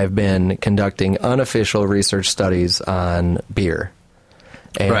years, I've been conducting unofficial research studies on beer.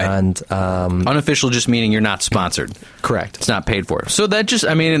 And unofficial just meaning you're not sponsored. Correct. It's not paid for. So that just,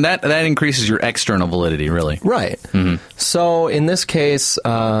 that increases your external validity, really. Right. Mm-hmm. So in this case,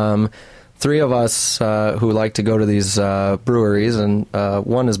 3 of us who like to go to these breweries, and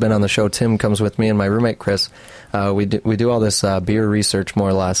one has been on the show. Tim comes with me, and my roommate Chris. We do all this beer research, more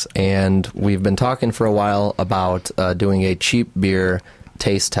or less, and we've been talking for a while about doing a cheap beer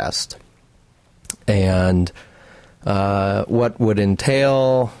taste test. And what would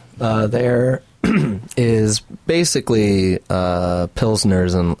entail there is basically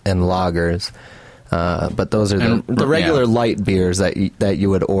pilsners and lagers. But those are the regular light beers that you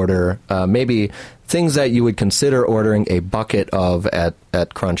would order. Maybe things that you would consider ordering a bucket of at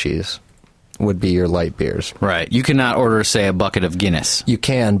Crunchies would be your light beers. Right. You cannot order, say, a bucket of Guinness. You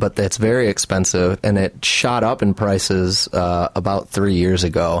can, but that's very expensive, and it shot up in prices about 3 years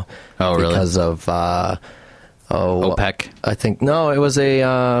ago. Oh, really? Because of OPEC. I think it was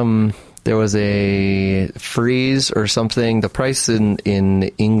there was a freeze or something. The price in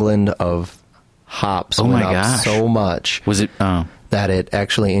England of hops went up so much. Was it? That it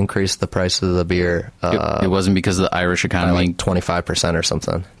actually increased the price of the beer. It wasn't because of the Irish economy, like 25% or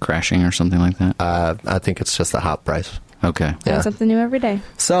something, crashing or something like that. I think it's just the hop price. Okay, yeah. Something new every day.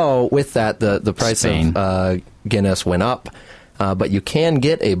 So with that, the price of Guinness went up, but you can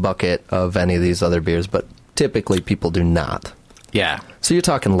get a bucket of any of these other beers, but typically people do not. Yeah. So you're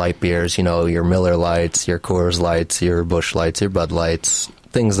talking light beers, your Miller Lights, your Coors Lights, your Busch Lights, your Bud Lights.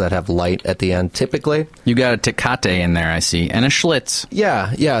 Things that have light at the end, typically. You got a Tecate in there, I see, and a Schlitz.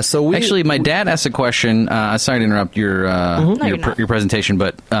 Yeah. So actually, my dad asked a question. Sorry to interrupt your presentation,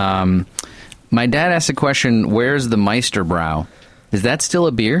 but My dad asked a question, where's the Meisterbräu? Is that still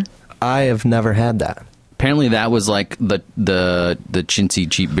a beer? I have never had that. Apparently that was like the chintzy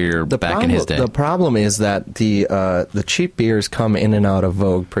cheap beer back in his day. The problem is that the cheap beers come in and out of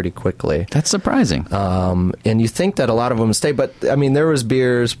vogue pretty quickly. That's surprising. And you think that a lot of them stay, but I mean, there was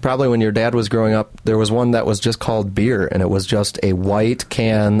beers, probably when your dad was growing up, there was one that was just called beer, and it was just a white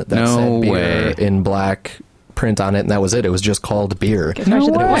can that said beer in black print on it, and that was it. It was just called beer. No way.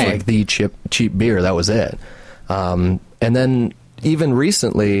 It was like the cheap beer, that was it. And then even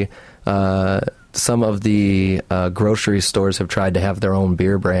recently, some of the grocery stores have tried to have their own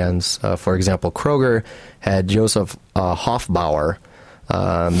beer brands. For example, Kroger had Joseph Hofbauer.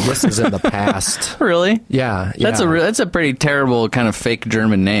 This is in the past. Really? Yeah. That's a pretty terrible kind of fake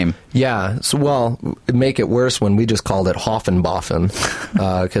German name. Yeah. So, well, it'd make it worse when we just called it Hoffenboffen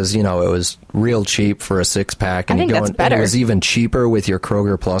because, it was real cheap for a 6-pack. And I think that's better. And it was even cheaper with your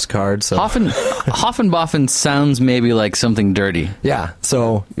Kroger Plus card. So. Hoffenboffen sounds maybe like something dirty. Yeah.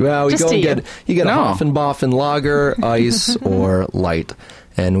 So, well, we Just go and to get a Hoffenboffen lager, ice, or light.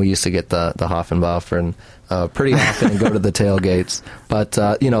 And we used to get the Hoffenboffen pretty often and go to the tailgates. But,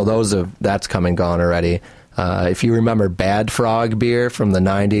 that's come and gone already. If you remember Bad Frog beer from the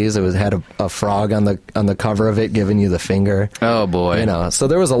 90s, it had a frog on the cover of it giving you the finger. Oh, boy. So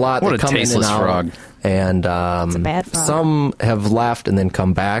there was a lot what that come in and tasteless out. frog. And It's a bad frog. some have left and then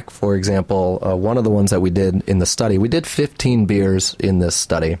come back. For example, one of the ones that we did in the study, we did 15 beers in this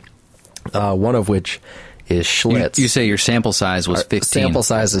study, one of which is Schlitz. You say your sample size was 15. Sample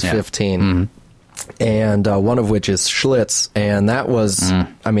size is 15. Mm-hmm. And one of which is Schlitz. And that was,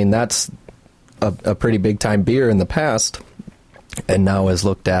 that's a pretty big-time beer in the past, and now is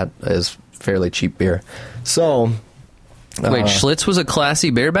looked at as fairly cheap beer. So... Wait, Schlitz was a classy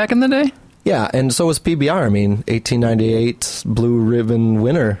beer back in the day? Yeah, and so was PBR. 1898 Blue Ribbon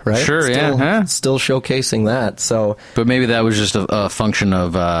winner, right? Sure, yeah. Still showcasing that. So, but maybe that was just a function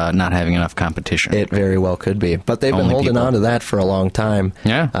of not having enough competition. It very well could be. But they've been holding on to that for a long time.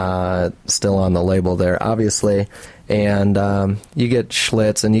 Yeah. Still on the label there, obviously. And you get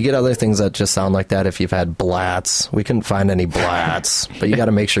Schlitz, and you get other things that just sound like that if you've had Blatz. We couldn't find any Blatz, but you got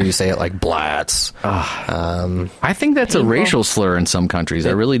to make sure you say it like Blatz. I think that's a racial slur in some countries.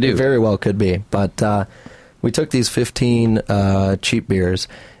 I really do. It very well could be. But we took these 15 cheap beers,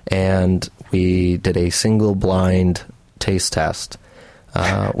 and we did a single blind taste test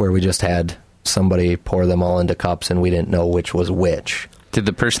where we just had somebody pour them all into cups, and we didn't know which was which. Did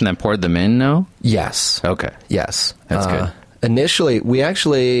the person that poured them in know? Yes. Okay. Yes. That's good. Initially, we've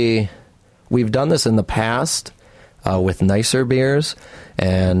done this in the past with nicer beers,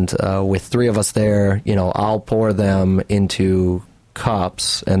 and with 3 of us there, I'll pour them into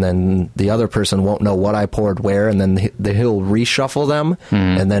cups, and then the other person won't know what I poured where, and then he'll reshuffle them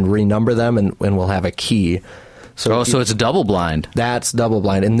and then renumber them, and we'll have a key. So it's double blind. That's double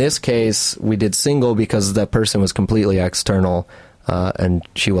blind. In this case, we did single because that person was completely external. And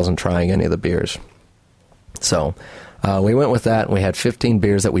she wasn't trying any of the beers. So we went with that, and we had 15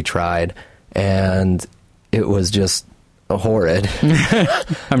 beers that we tried, and it was just horrid.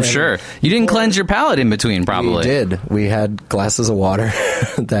 I'm sure. You didn't cleanse your palate in between, probably. We did. We had glasses of water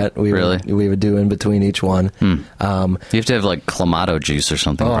that we would do in between each one. You have to have like Clamato juice or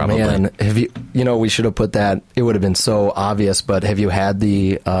something, probably. Oh, man. Have you, we should have put that, it would have been so obvious, but have you had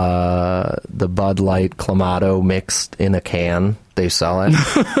the Bud Light Clamato mixed in a can? They sell it.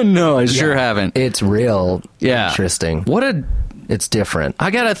 No, I sure haven't. It's real interesting. It's different. I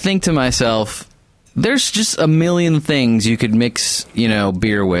gotta think to myself, there's just a million things you could mix,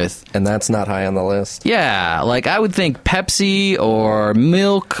 beer with. And that's not high on the list. Yeah, like I would think Pepsi or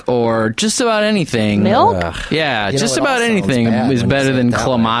milk or just about anything. Milk? Yeah, just about anything is better than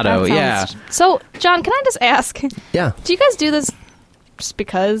Clamato. Yeah. So, John, can I just ask? Yeah. Do you guys do this just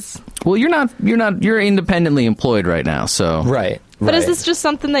because? Well, you're independently employed right now, so. Right. But is this just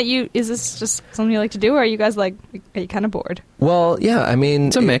something is this just something you like to do, or are you guys are you kind of bored? Well, yeah,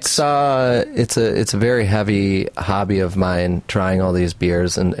 it's a mix. It's a very heavy hobby of mine, trying all these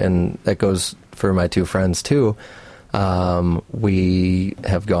beers, and that goes for my 2 friends too. We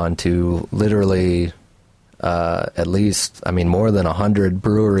have gone to literally at least, more than 100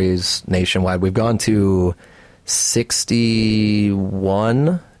 breweries nationwide. We've gone to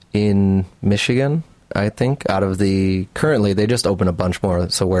 61 in Michigan, I think, out of currently they just opened a bunch more,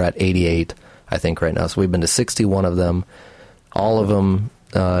 so we're at 88, I think, right now. So we've been to 61 of them, all of them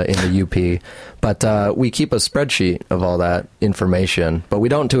in the UP. But we keep a spreadsheet of all that information, but we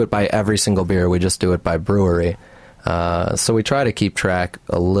don't do it by every single beer, we just do it by brewery. So we try to keep track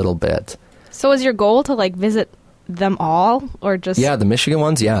a little bit. So is your goal to visit them all, or just Yeah, the Michigan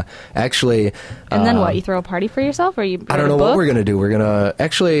ones, yeah. Actually, and then what? You throw a party for yourself, or you? I don't know what we're gonna do. We're gonna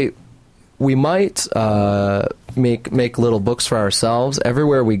actually, we might make little books for ourselves.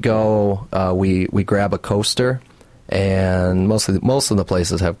 Everywhere we go, we grab a coaster, and most of the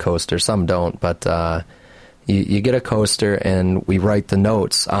places have coasters. Some don't, but you get a coaster, and we write the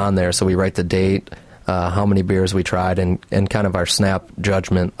notes on there. So we write the date, how many beers we tried, and kind of our snap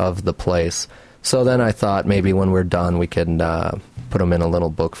judgment of the place. So then I thought maybe when we're done, we could put them in a little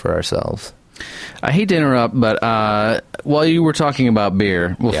book for ourselves. I hate to interrupt, but while you were talking about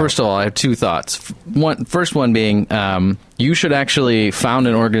beer, well, Yeah. first of all, I have two thoughts. First one being, you should actually found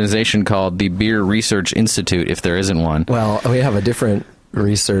an organization called the Beer Research Institute, if there isn't one. Well, we have a different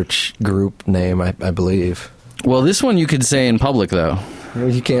research group name, I believe. Well, this one you could say in public, though.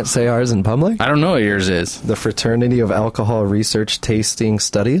 You can't say ours in public? I don't know what yours is. The Fraternity of Alcohol Research Tasting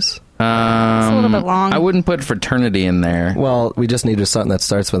Studies? It's a little bit long. I wouldn't put fraternity in there. Well, we just needed something that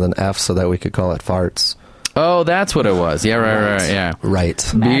starts with an F so that we could call it farts. Oh, that's what it was. Yeah, right, yeah. Right.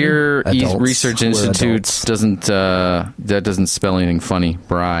 Beer Adults. Research We're Institute adults. doesn't spell anything funny.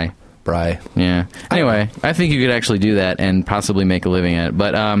 Bry. Bry. Yeah. Anyway, I think you could actually do that and possibly make a living at it.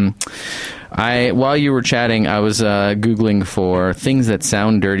 But while you were chatting, I was Googling for things that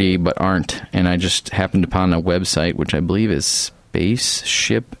sound dirty but aren't, and I just happened upon a website which I believe is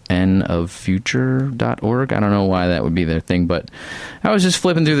spaceshipnoffuture.org. I don't know why that would be their thing, but I was just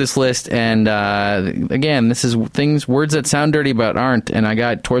flipping through this list, and again, this is words that sound dirty but aren't, and I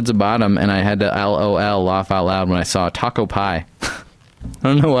got towards the bottom, and I had to LOL, laugh out loud, when I saw taco pie. I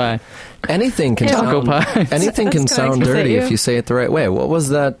don't know why. Anything can Taco sound, pie. anything can That's gonna sound upset dirty you. if you say it the right way. What was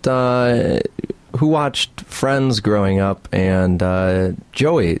that? Who watched Friends growing up? And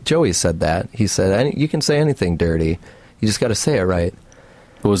Joey said that. He said, you can say anything dirty. You just got to say it right.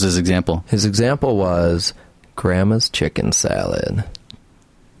 What was his example? His example was Grandma's chicken salad.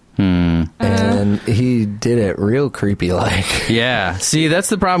 And he did it real creepy like. Yeah. See, that's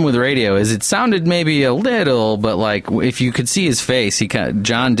the problem with radio, is it sounded maybe a little, but like if you could see his face,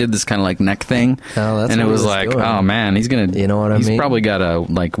 John did this kind of like neck thing, Oh, that's and it what he was was like, doing. oh man, he's gonna. You know what I he's mean? probably got a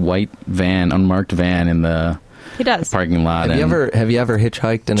like white van, unmarked van in the He does. parking lot. Have you ever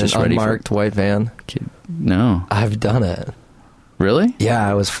hitchhiked in an Just ready for- unmarked white van? No. I've done it. Really? Yeah,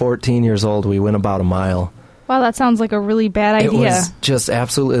 I was 14 years old. We went about a mile. Wow, that sounds like a really bad It idea. was just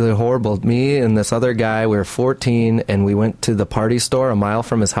absolutely horrible. Me and this other guy, we were 14, and we went to the party store a mile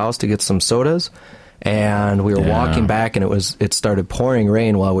from his house to get some sodas. And we were walking back, and it started pouring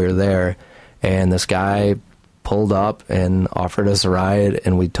rain while we were there. And this guy pulled up and offered us a ride,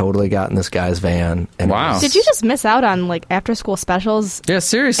 and we totally got in this guy's van. And it Wow. was- Did you just miss out on like after school specials? Yeah,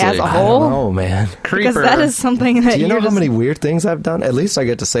 seriously. As a I whole? don't know, man. Because that is something that Do you know you're how just, many weird things I've done? At least I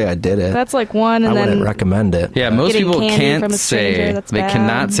get to say I did it. That's like one, I and wouldn't then recommend it. Yeah, most Getting people candy can't from a stranger, say that's they bad.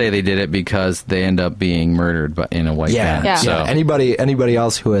 cannot say they did it because they end up being murdered in a white van. Yeah. So Anybody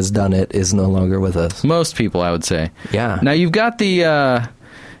else who has done it is no longer with us. most people, I would say. Yeah. Now you've got the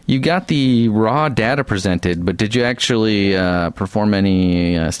raw data presented, but did you actually perform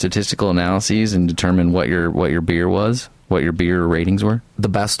any statistical analyses and determine what your beer was, what your beer ratings were? The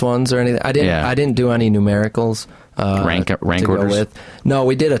best ones or anything? I didn't do any numericals. Rank to go orders? with. No,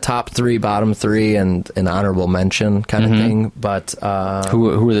 we did a top 3, bottom 3, and an honorable mention kind of thing. But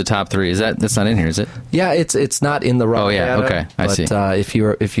Who were the top 3? That's not in here, is it? yeah, it's not in the raw. Oh, yeah, data, okay, I but, see.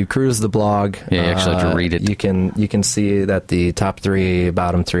 If you cruise the blog, Yeah, you actually have to read it. You can see that the top 3,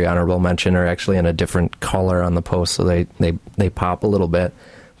 bottom 3, honorable mention are actually in a different color on the post, so they pop a little bit.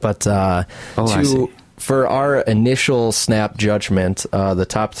 But I see. for our initial snap judgment, the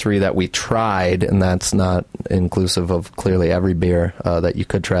top 3 that we tried, and that's not inclusive of clearly every beer that you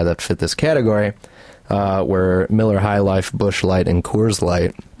could try that fit this category, were Miller High Life, Busch Light, and Coors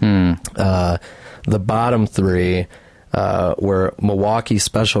Light. The bottom 3 were Milwaukee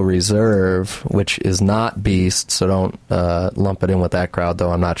Special Reserve, which is not Beast, so don't lump it in with that crowd,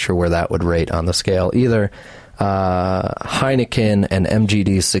 though I'm not sure where that would rate on the scale either. Heineken and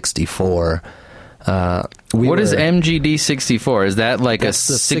MGD 64. What is MGD 64? Is that like a That's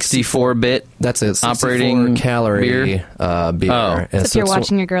the 64-bit? That's a 64 operating calorie beer? beer. Oh. And if you're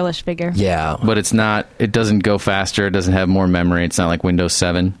watching your girlish figure. Yeah, But it's not. It doesn't go faster. It doesn't have more memory. It's not like Windows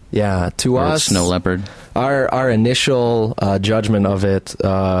 7 yeah. To or us, Snow Leopard. Our initial judgment of it,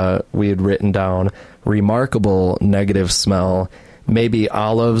 we had written down remarkable negative smell, maybe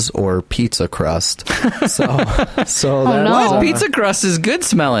olives or pizza crust. So that's no. Pizza crust is good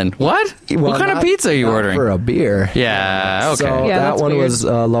smelling. What? what kind of not- pizza are you not ordering? for a beer? Yeah. Okay. So Yeah, that that's one weird. was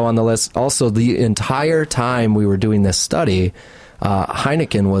low on the list. Also, the entire time we were doing this study,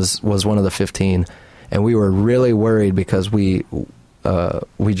 Heineken was one of the 15. and we were really worried because we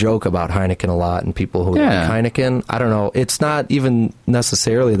joke about Heineken a lot, and people who like Heineken, I don't know, it's not even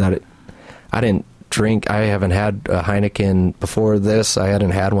necessarily that I didn't drink. I haven't had a Heineken before this. I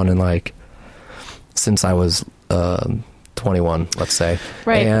hadn't had one in since I was 21, let's say.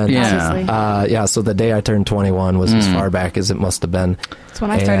 Right. And so the day I turned 21 was as far back as it must have been. That's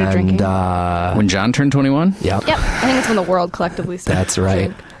when I started drinking. When John turned 21? Yep. I think it's when the world collectively started. That's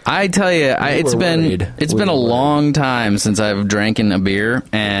right. I tell you, it's been a long time since I've drank a beer,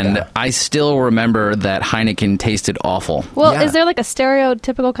 and I still remember that Heineken tasted awful. Well, is there a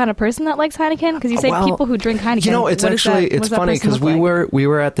stereotypical kind of person that likes Heineken? Because you say people who drink Heineken. It's actually it's funny because we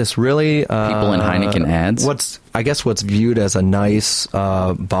were at this really people in Heineken ads. What's viewed as a nice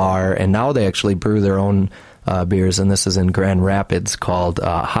bar, and now they actually brew their own beers, and this is in Grand Rapids called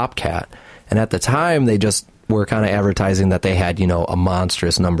Hopcat. And at the time, they just were kind of advertising that they had, a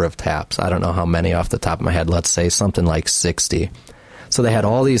monstrous number of taps. I don't know how many off the top of my head. Let's say something like 60. So they had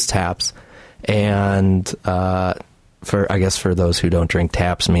all these taps, and for those who don't drink,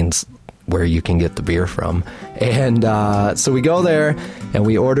 taps means where you can get the beer from. And so we go there, and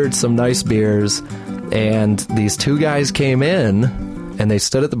we ordered some nice beers, and these two guys came in, and they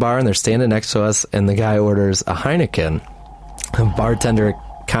stood at the bar, and they're standing next to us, and the guy orders a Heineken. The bartender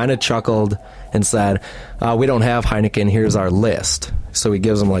kind of chuckled and said, we don't have Heineken, here's our list. So he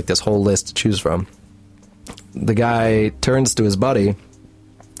gives them this whole list to choose from. The guy turns to his buddy,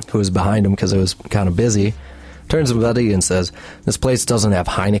 who was behind him because it was kind of busy, turns to his buddy and says, this place doesn't have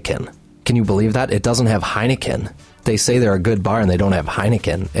Heineken. Can you believe that? It doesn't have Heineken. They say they're a good bar and they don't have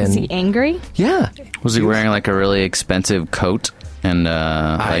Heineken. And is he angry? Yeah. Was he wearing a really expensive coat? And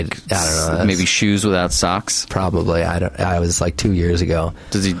I don't know, maybe shoes without socks. Probably. I was 2 years ago.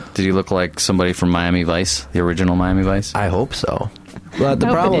 Did he look like somebody from Miami Vice, the original Miami Vice? I hope so. But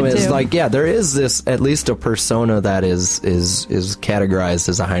the problem is, there is this, at least a persona that is categorized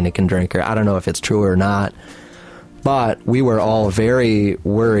as a Heineken drinker. I don't know if it's true or not, but we were all very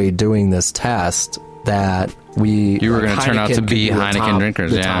worried doing this test that you were going to turn out to be Heineken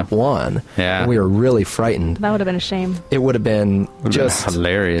drinkers, top one. Yeah, and we were really frightened. That would have been a shame. It would have been just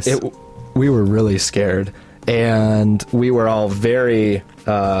hilarious. We were really scared, and we were all very.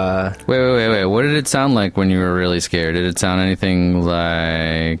 Wait! What did it sound like when you were really scared? Did it sound anything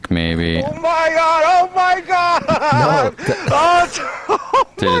like maybe? Oh my god! Oh my god! No.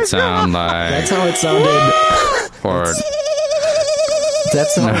 Did it sound like? That's how it sounded. Or.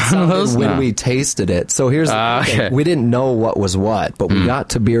 That's how it sounded when we tasted it. So here's the thing. We didn't know what was what, but we got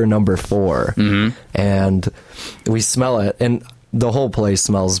to beer number 4, and we smell it, and the whole place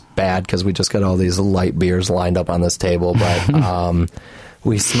smells bad because we just got all these light beers lined up on this table, but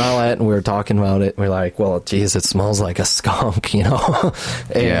we smell it, and we were talking about it, and we're like, well, geez, it smells like a skunk, And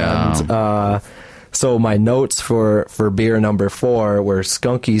so my notes for beer number 4 were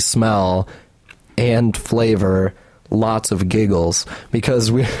skunky smell and flavor, lots of giggles, because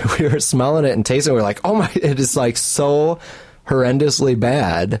we were smelling it and tasting it. We're like, oh my, it is so horrendously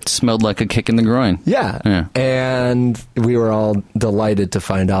bad. It smelled like a kick in the groin. Yeah. And we were all delighted to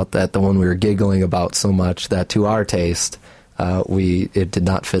find out that the one we were giggling about so much, that to our taste, it did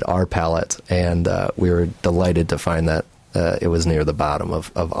not fit our palate, and we were delighted to find that it was near the bottom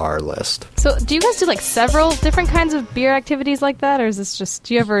of our list. So do you guys do several different kinds of beer activities like that, or is this just,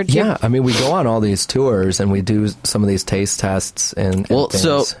 do you ever do... Yeah, I mean, we go on all these tours and we do some of these taste tests and things.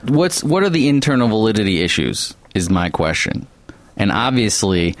 So what are the internal validity issues is my question. And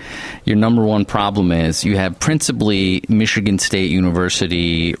obviously your number one problem is you have principally Michigan State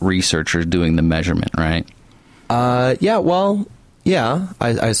University researchers doing the measurement, right? Yeah,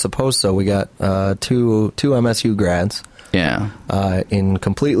 I suppose so. We got two MSU grads. Yeah. In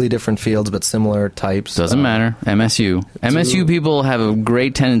completely different fields, but similar types. Doesn't matter. MSU people have a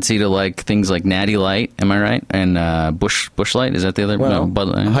great tendency to like things like Natty Light, am I right? And Busch Light, is that the other? Well, no, Bud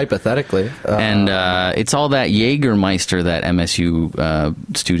Light. Hypothetically. And it's all that Jägermeister that MSU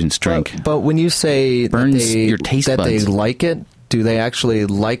students drink. But when you say burns your taste buds. They like it, do they actually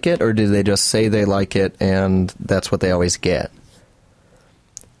like it, or do they just say they like it and that's what they always get?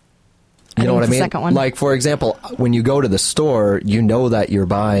 You know what I mean? Second one. Like, for example, when you go to the store, you know that you're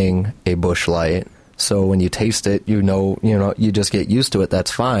buying a Busch Light. So when you taste it, you know, you just get used to it. That's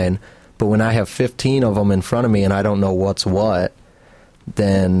fine. But when I have 15 of them in front of me and I don't know what's what,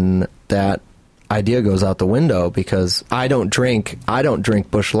 then that idea goes out the window, because I don't drink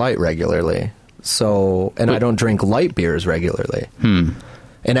Busch Light regularly. So, and I don't drink light beers regularly. And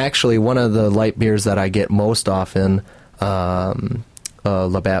actually, one of the light beers that I get most often,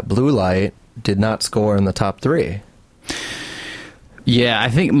 Labatt Blue Light, did not score in the top 3. Yeah, I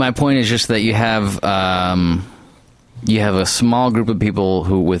think my point is just that you have a small group of people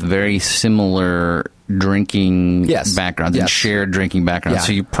who with very similar drinking backgrounds and shared drinking backgrounds. Yeah.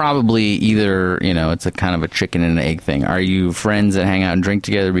 So you probably either, it's a kind of a chicken and an egg thing. Are you friends that hang out and drink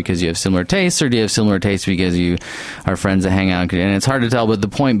together because you have similar tastes, or do you have similar tastes because you are friends that hang out? And it's hard to tell, but the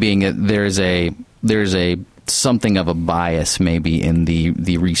point being that there's a something of a bias maybe in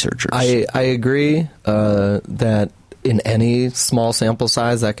the researchers. I agree that in any small sample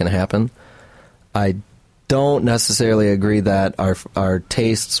size that can happen. I don't necessarily agree that our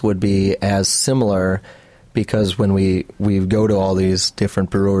tastes would be as similar, because when we go to all these different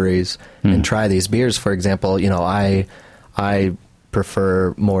breweries and try these beers, for example, I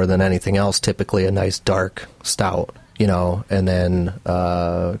prefer more than anything else typically a nice dark stout, and then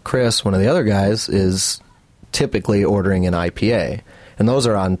Chris, one of the other guys, is typically ordering an IPA, and those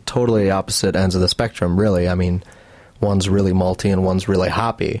are on totally opposite ends of the spectrum, really. I mean, one's really malty and one's really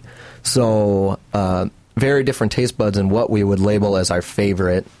hoppy, so very different taste buds in what we would label as our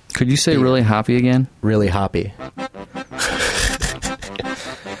favorite. Could you say really hoppy again? Really hoppy.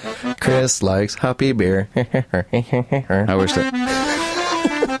 Chris likes hoppy beer. I wish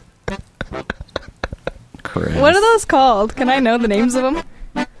that. Chris. What are those called? Can I know the names of them?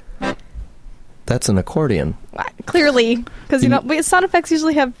 That's an accordion. Clearly, because sound effects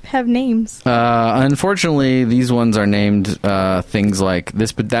usually have names. Unfortunately, these ones are named things like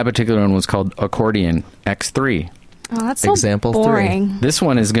this. But that particular one was called Accordion X3. Oh, that's so Example boring. 3. This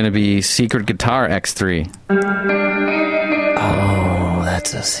one is going to be Secret Guitar X3. Oh,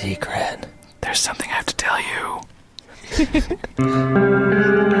 that's a secret. There's something I have to tell you.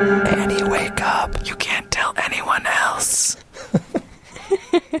 Annie, wake up. You can't tell anyone else.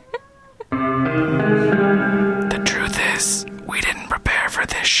 The truth is, we didn't prepare for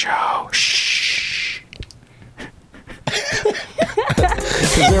this show. Shh.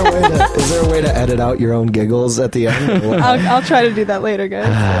 Is there a way to edit out your own giggles at the end? I'll try to do that later,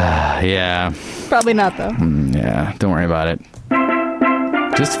 guys. Yeah. Probably not, though. Yeah, don't worry about it.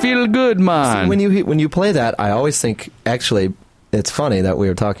 Just feel good, man. See, when you play that, I always think, actually, it's funny that we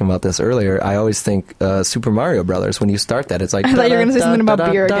were talking about this earlier. I always think Super Mario Brothers. When you start that, it's like... I thought you were going to say something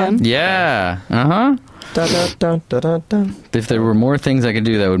about beer again. Yeah. Uh-huh. If there were more things I could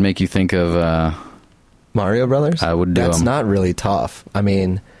do that would make you think of... Mario Brothers? I would do That's them. not really tough. I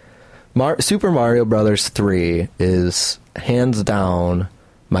mean, Super Mario Brothers 3 is hands down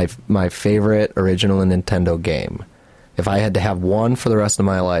my favorite original Nintendo game. If I had to have one for the rest of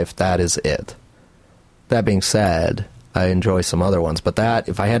my life, that is it. That being said, I enjoy some other ones, but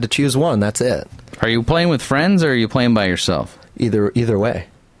if I had to choose one, that's it. Are you playing with friends, or are you playing by yourself? Either way.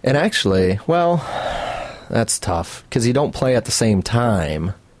 And actually, well, that's tough, because you don't play at the same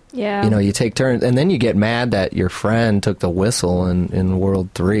time. Yeah. You take turns, and then you get mad that your friend took the whistle in World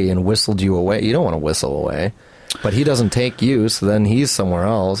 3 and whistled you away. You don't want to whistle away. But he doesn't take you, so then he's somewhere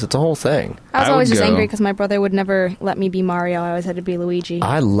else. It's a whole thing. I was always just angry because my brother would never let me be Mario. I always had to be Luigi.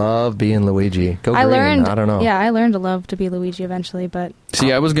 I love being Luigi. I don't know. Yeah, I learned to love to be Luigi eventually, but...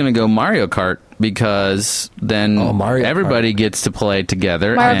 See, I was going to go Mario Kart, because then everybody gets to play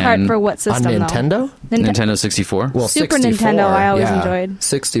together. Mario Kart for what system, on Nintendo? Nintendo 64. Well, Super 64, Nintendo I always yeah. enjoyed.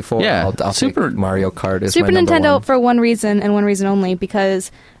 64, Yeah, I'll Super take Mario Kart is Super my number Nintendo one. for one reason, and one reason only,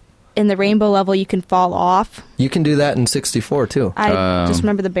 because in the rainbow level you can fall off. You can do that in 64 too. I just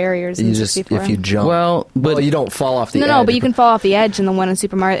remember the barriers in 64. If you jump. Well, but you don't fall off the edge. No, but you can fall off the edge in the one in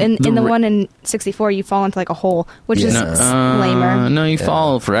Super Mario. In the one in 64, you fall into like a hole, which is lamer. No, you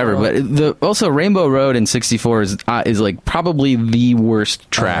fall forever. But also Rainbow Road in 64 is like probably the worst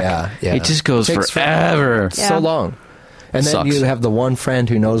track. Yeah. It just goes Takes forever. Yeah. So long. And then Sucks. you have the one friend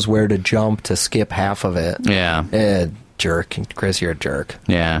who knows where to jump to skip half of it. Yeah. Jerk. Chris, you're a jerk.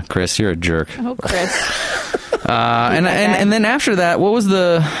 Yeah, Chris, you're a jerk. Oh, Chris. And then after that, what was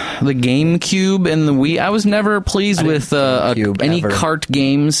the GameCube and the Wii? I was never pleased with any kart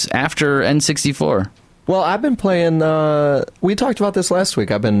games after N64. Well, I've been playing. We talked about this last week.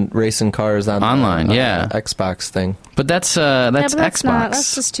 I've been racing cars online, the yeah, Xbox thing. But that's but Xbox.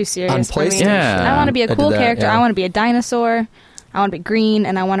 That's just too serious on for me. PlayStation. Yeah. I want to be a cool character. Yeah. I want to be a dinosaur. I want to be green,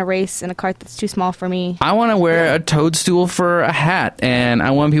 and I want to race in a cart that's too small for me. I want to wear a toadstool for a hat, and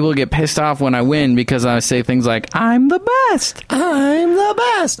I want people to get pissed off when I win because I say things like, I'm the best. I'm the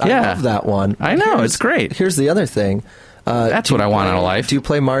best. Yeah. I love that one. I know, it's great. Here's the other thing. That's what I want out of life. Do you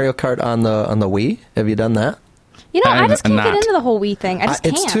play Mario Kart on the Wii? Have you done that? You know, I just can't not. get into the whole Wii thing. I just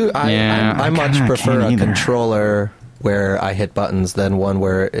can't. I much I prefer a can't either. controller where I hit buttons than one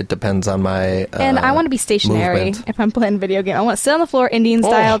where it depends on my and I want to be stationary movement. if I'm playing video game. I want to sit on the floor Indian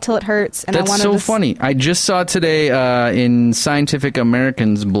style till it hurts. And That's I want so funny. I just saw today in Scientific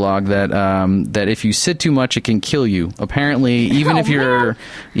American's blog that that if you sit too much, it can kill you. Apparently, even if you're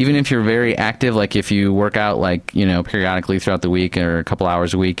very active, like if you work out like periodically throughout the week or a couple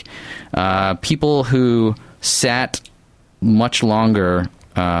hours a week, people who sat much longer,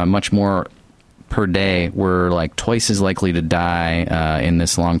 much more per day, were like twice as likely to die in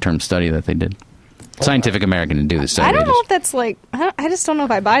this long-term study that they did. Scientific American didn't do this study. I don't know if that's like. I just don't know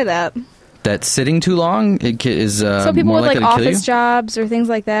if I buy that. That sitting too long is so people more with likely like to kill you? office jobs or things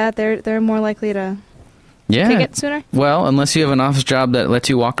like that, they're more likely to Yeah. take it sooner. Well, unless you have an office job that lets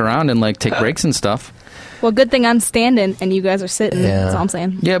you walk around and like take breaks and stuff. Well, good thing I'm standing and you guys are sitting. Yeah. That's all I'm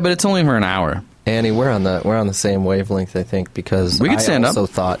saying. Yeah, but it's only for an hour. Annie, we're on the same wavelength, I think, because We could stand I up. also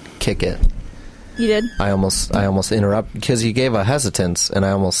thought kick it. You did? I almost interrupt because you gave a hesitance, and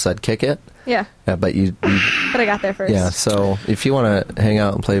I almost said kick it. Yeah. But you But I got there first. yeah. So if you want to hang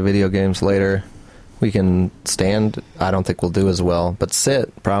out and play video games later, we can stand. I don't think we'll do as well, but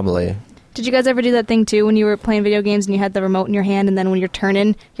sit probably. Did you guys ever do that thing too when you were playing video games and you had the remote in your hand, and then when you're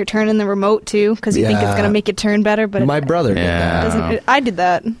turning the remote too because you think it's Yeah. going to make it turn better? But My brother did Yeah. that. I did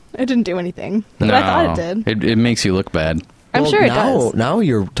that. It didn't do anything, but I thought it did. It makes you look bad. I'm sure it does. Now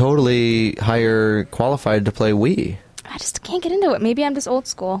you're totally higher qualified to play Wii. I just can't get into it. Maybe I'm just old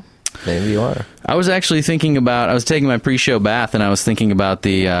school. Maybe you are. I was actually thinking about. I was taking my pre-show bath, and I was thinking about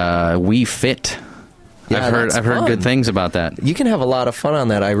the Wii Fit. Yeah, I've that's heard fun. good things about that. You can have a lot of fun on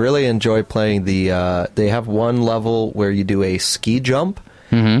that. I really enjoy playing the. They have one level where you do a ski jump,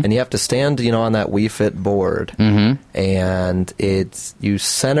 and you have to stand, on that Wii Fit board, and you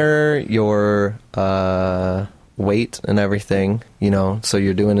center your weight and everything, So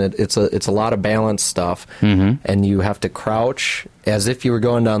you're doing it. It's a lot of balance stuff, and you have to crouch as if you were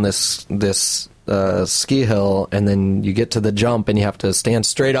going down this ski hill, and then you get to the jump, and you have to stand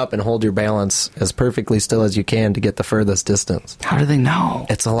straight up and hold your balance as perfectly still as you can to get the furthest distance. How do they know?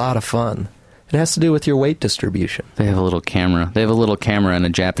 It's a lot of fun. It has to do with your weight distribution. They have a little camera. They have a little camera and a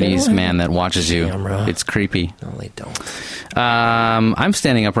Japanese They don't man that watches you. camera. It's creepy. No, they don't. I'm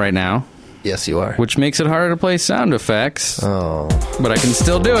standing up right now, Yes, you are. which makes it harder to play sound effects, Oh. but I can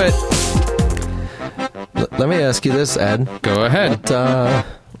still do it. Let me ask you this, Ed. Go ahead.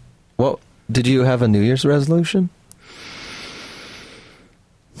 What did you have a New Year's resolution?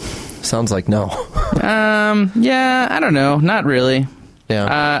 Sounds like no. Yeah, I don't know. Not really.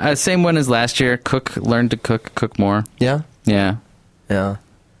 Yeah. Same one as last year. Learn to cook more. Yeah. Yeah. Yeah.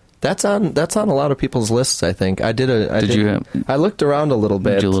 That's on a lot of people's lists, I think. I looked around a little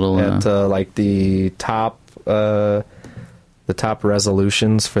bit Did you at like the top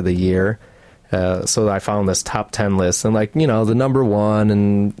resolutions for the year. So I found this top 10 list, and the number one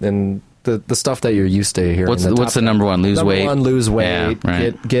and the stuff that you're used to hearing. What's the number one? Lose weight. Number one, lose weight. Yeah,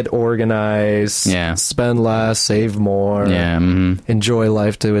 right. Get organized. Yeah. Spend less, save more. Yeah. Enjoy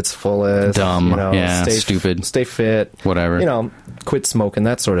life to its fullest. Dumb. Yeah, stupid. Stay fit. Whatever. Quit smoking,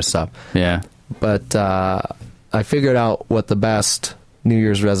 that sort of stuff. Yeah. But I figured out what the best New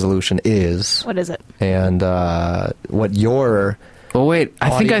Year's resolution is. What is it? And what your Well, wait.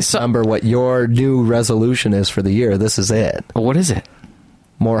 I think I saw. Remember what your new resolution is for the year. This is it. Oh, what is it?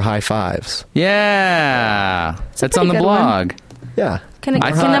 More high fives. Yeah. That's on the pretty good blog. Yeah. Can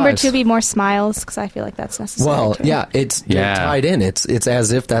number 2 be more smiles? Because I feel like that's necessary. Well, too. yeah, they're tied in. It's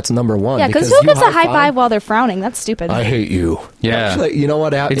as if that's number one. Yeah, because who gives a high five while they're frowning? That's stupid. I hate you. Yeah. Actually, you know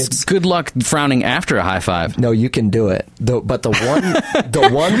what? It's good luck frowning after a high five. No, you can do it. But the one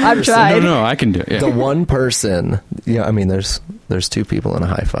I've person, tried. No, I can do it. Yeah. the one person, I mean, there's two people in a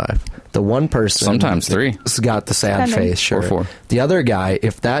high five. The one person, Sometimes three. has got the sad Depending. face. Sure. Or four. The other guy,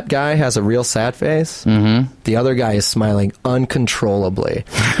 if that guy has a real sad face, the other guy is smiling uncontrollably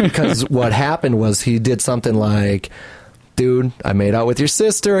because what happened was he did something like, "Dude, I made out with your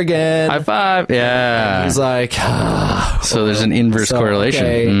sister again." High five. Yeah. He's like, So there's an inverse so, correlation.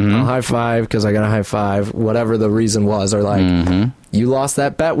 Okay, Mhm. I'll high five because I got a high five, whatever the reason was, or like, you lost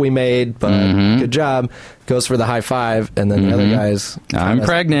that bet we made, but good job. Goes for the high five, and then the other guy's, I'm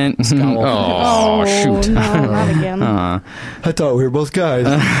pregnant. scowl. Oh, shoot. No, not again. I thought we were both guys.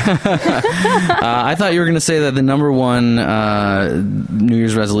 I thought you were going to say that the number one New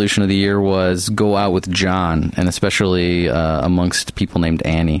Year's resolution of the year was go out with John, and especially amongst people named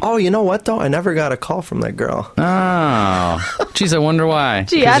Annie. Oh, you know what, though? I never got a call from that girl. Oh. Geez, I wonder why.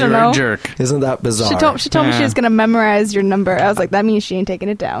 Gee, 'Cause I don't you're know. a jerk. Isn't that bizarre? She told me she was going to memorize your number. I was like, that means she ain't taking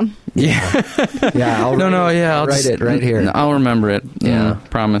it down. Yeah. Yeah, I'll I'll write just, it right here. I'll remember it. Yeah.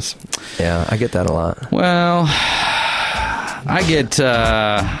 Promise. Yeah, I get that a lot. Well, I get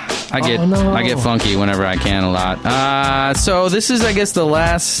funky whenever I can a lot. So this is, I guess, the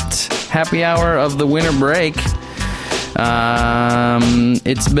last happy hour of the winter break.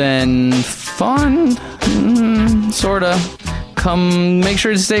 It's been fun, sort of. Make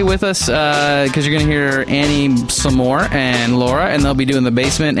sure to stay with us because you're going to hear Annie some more and Laura, and they'll be doing the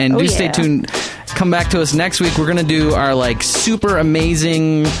basement. And stay tuned. Come back to us next week. We're going to do our super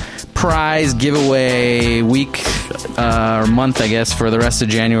amazing prize giveaway week or month, I guess, for the rest of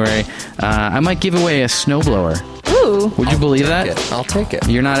January. I might give away a snowblower. Ooh. Would you believe that? I'll take it.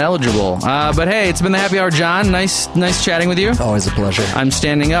 You're not eligible. But hey, it's been the happy hour, John. Nice chatting with you. Always a pleasure. I'm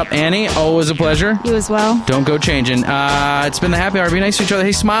standing up. Annie, always a pleasure. You as well. Don't go changing. It's been the happy hour. Be nice to each other.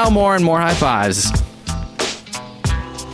 Hey, smile more and more high fives.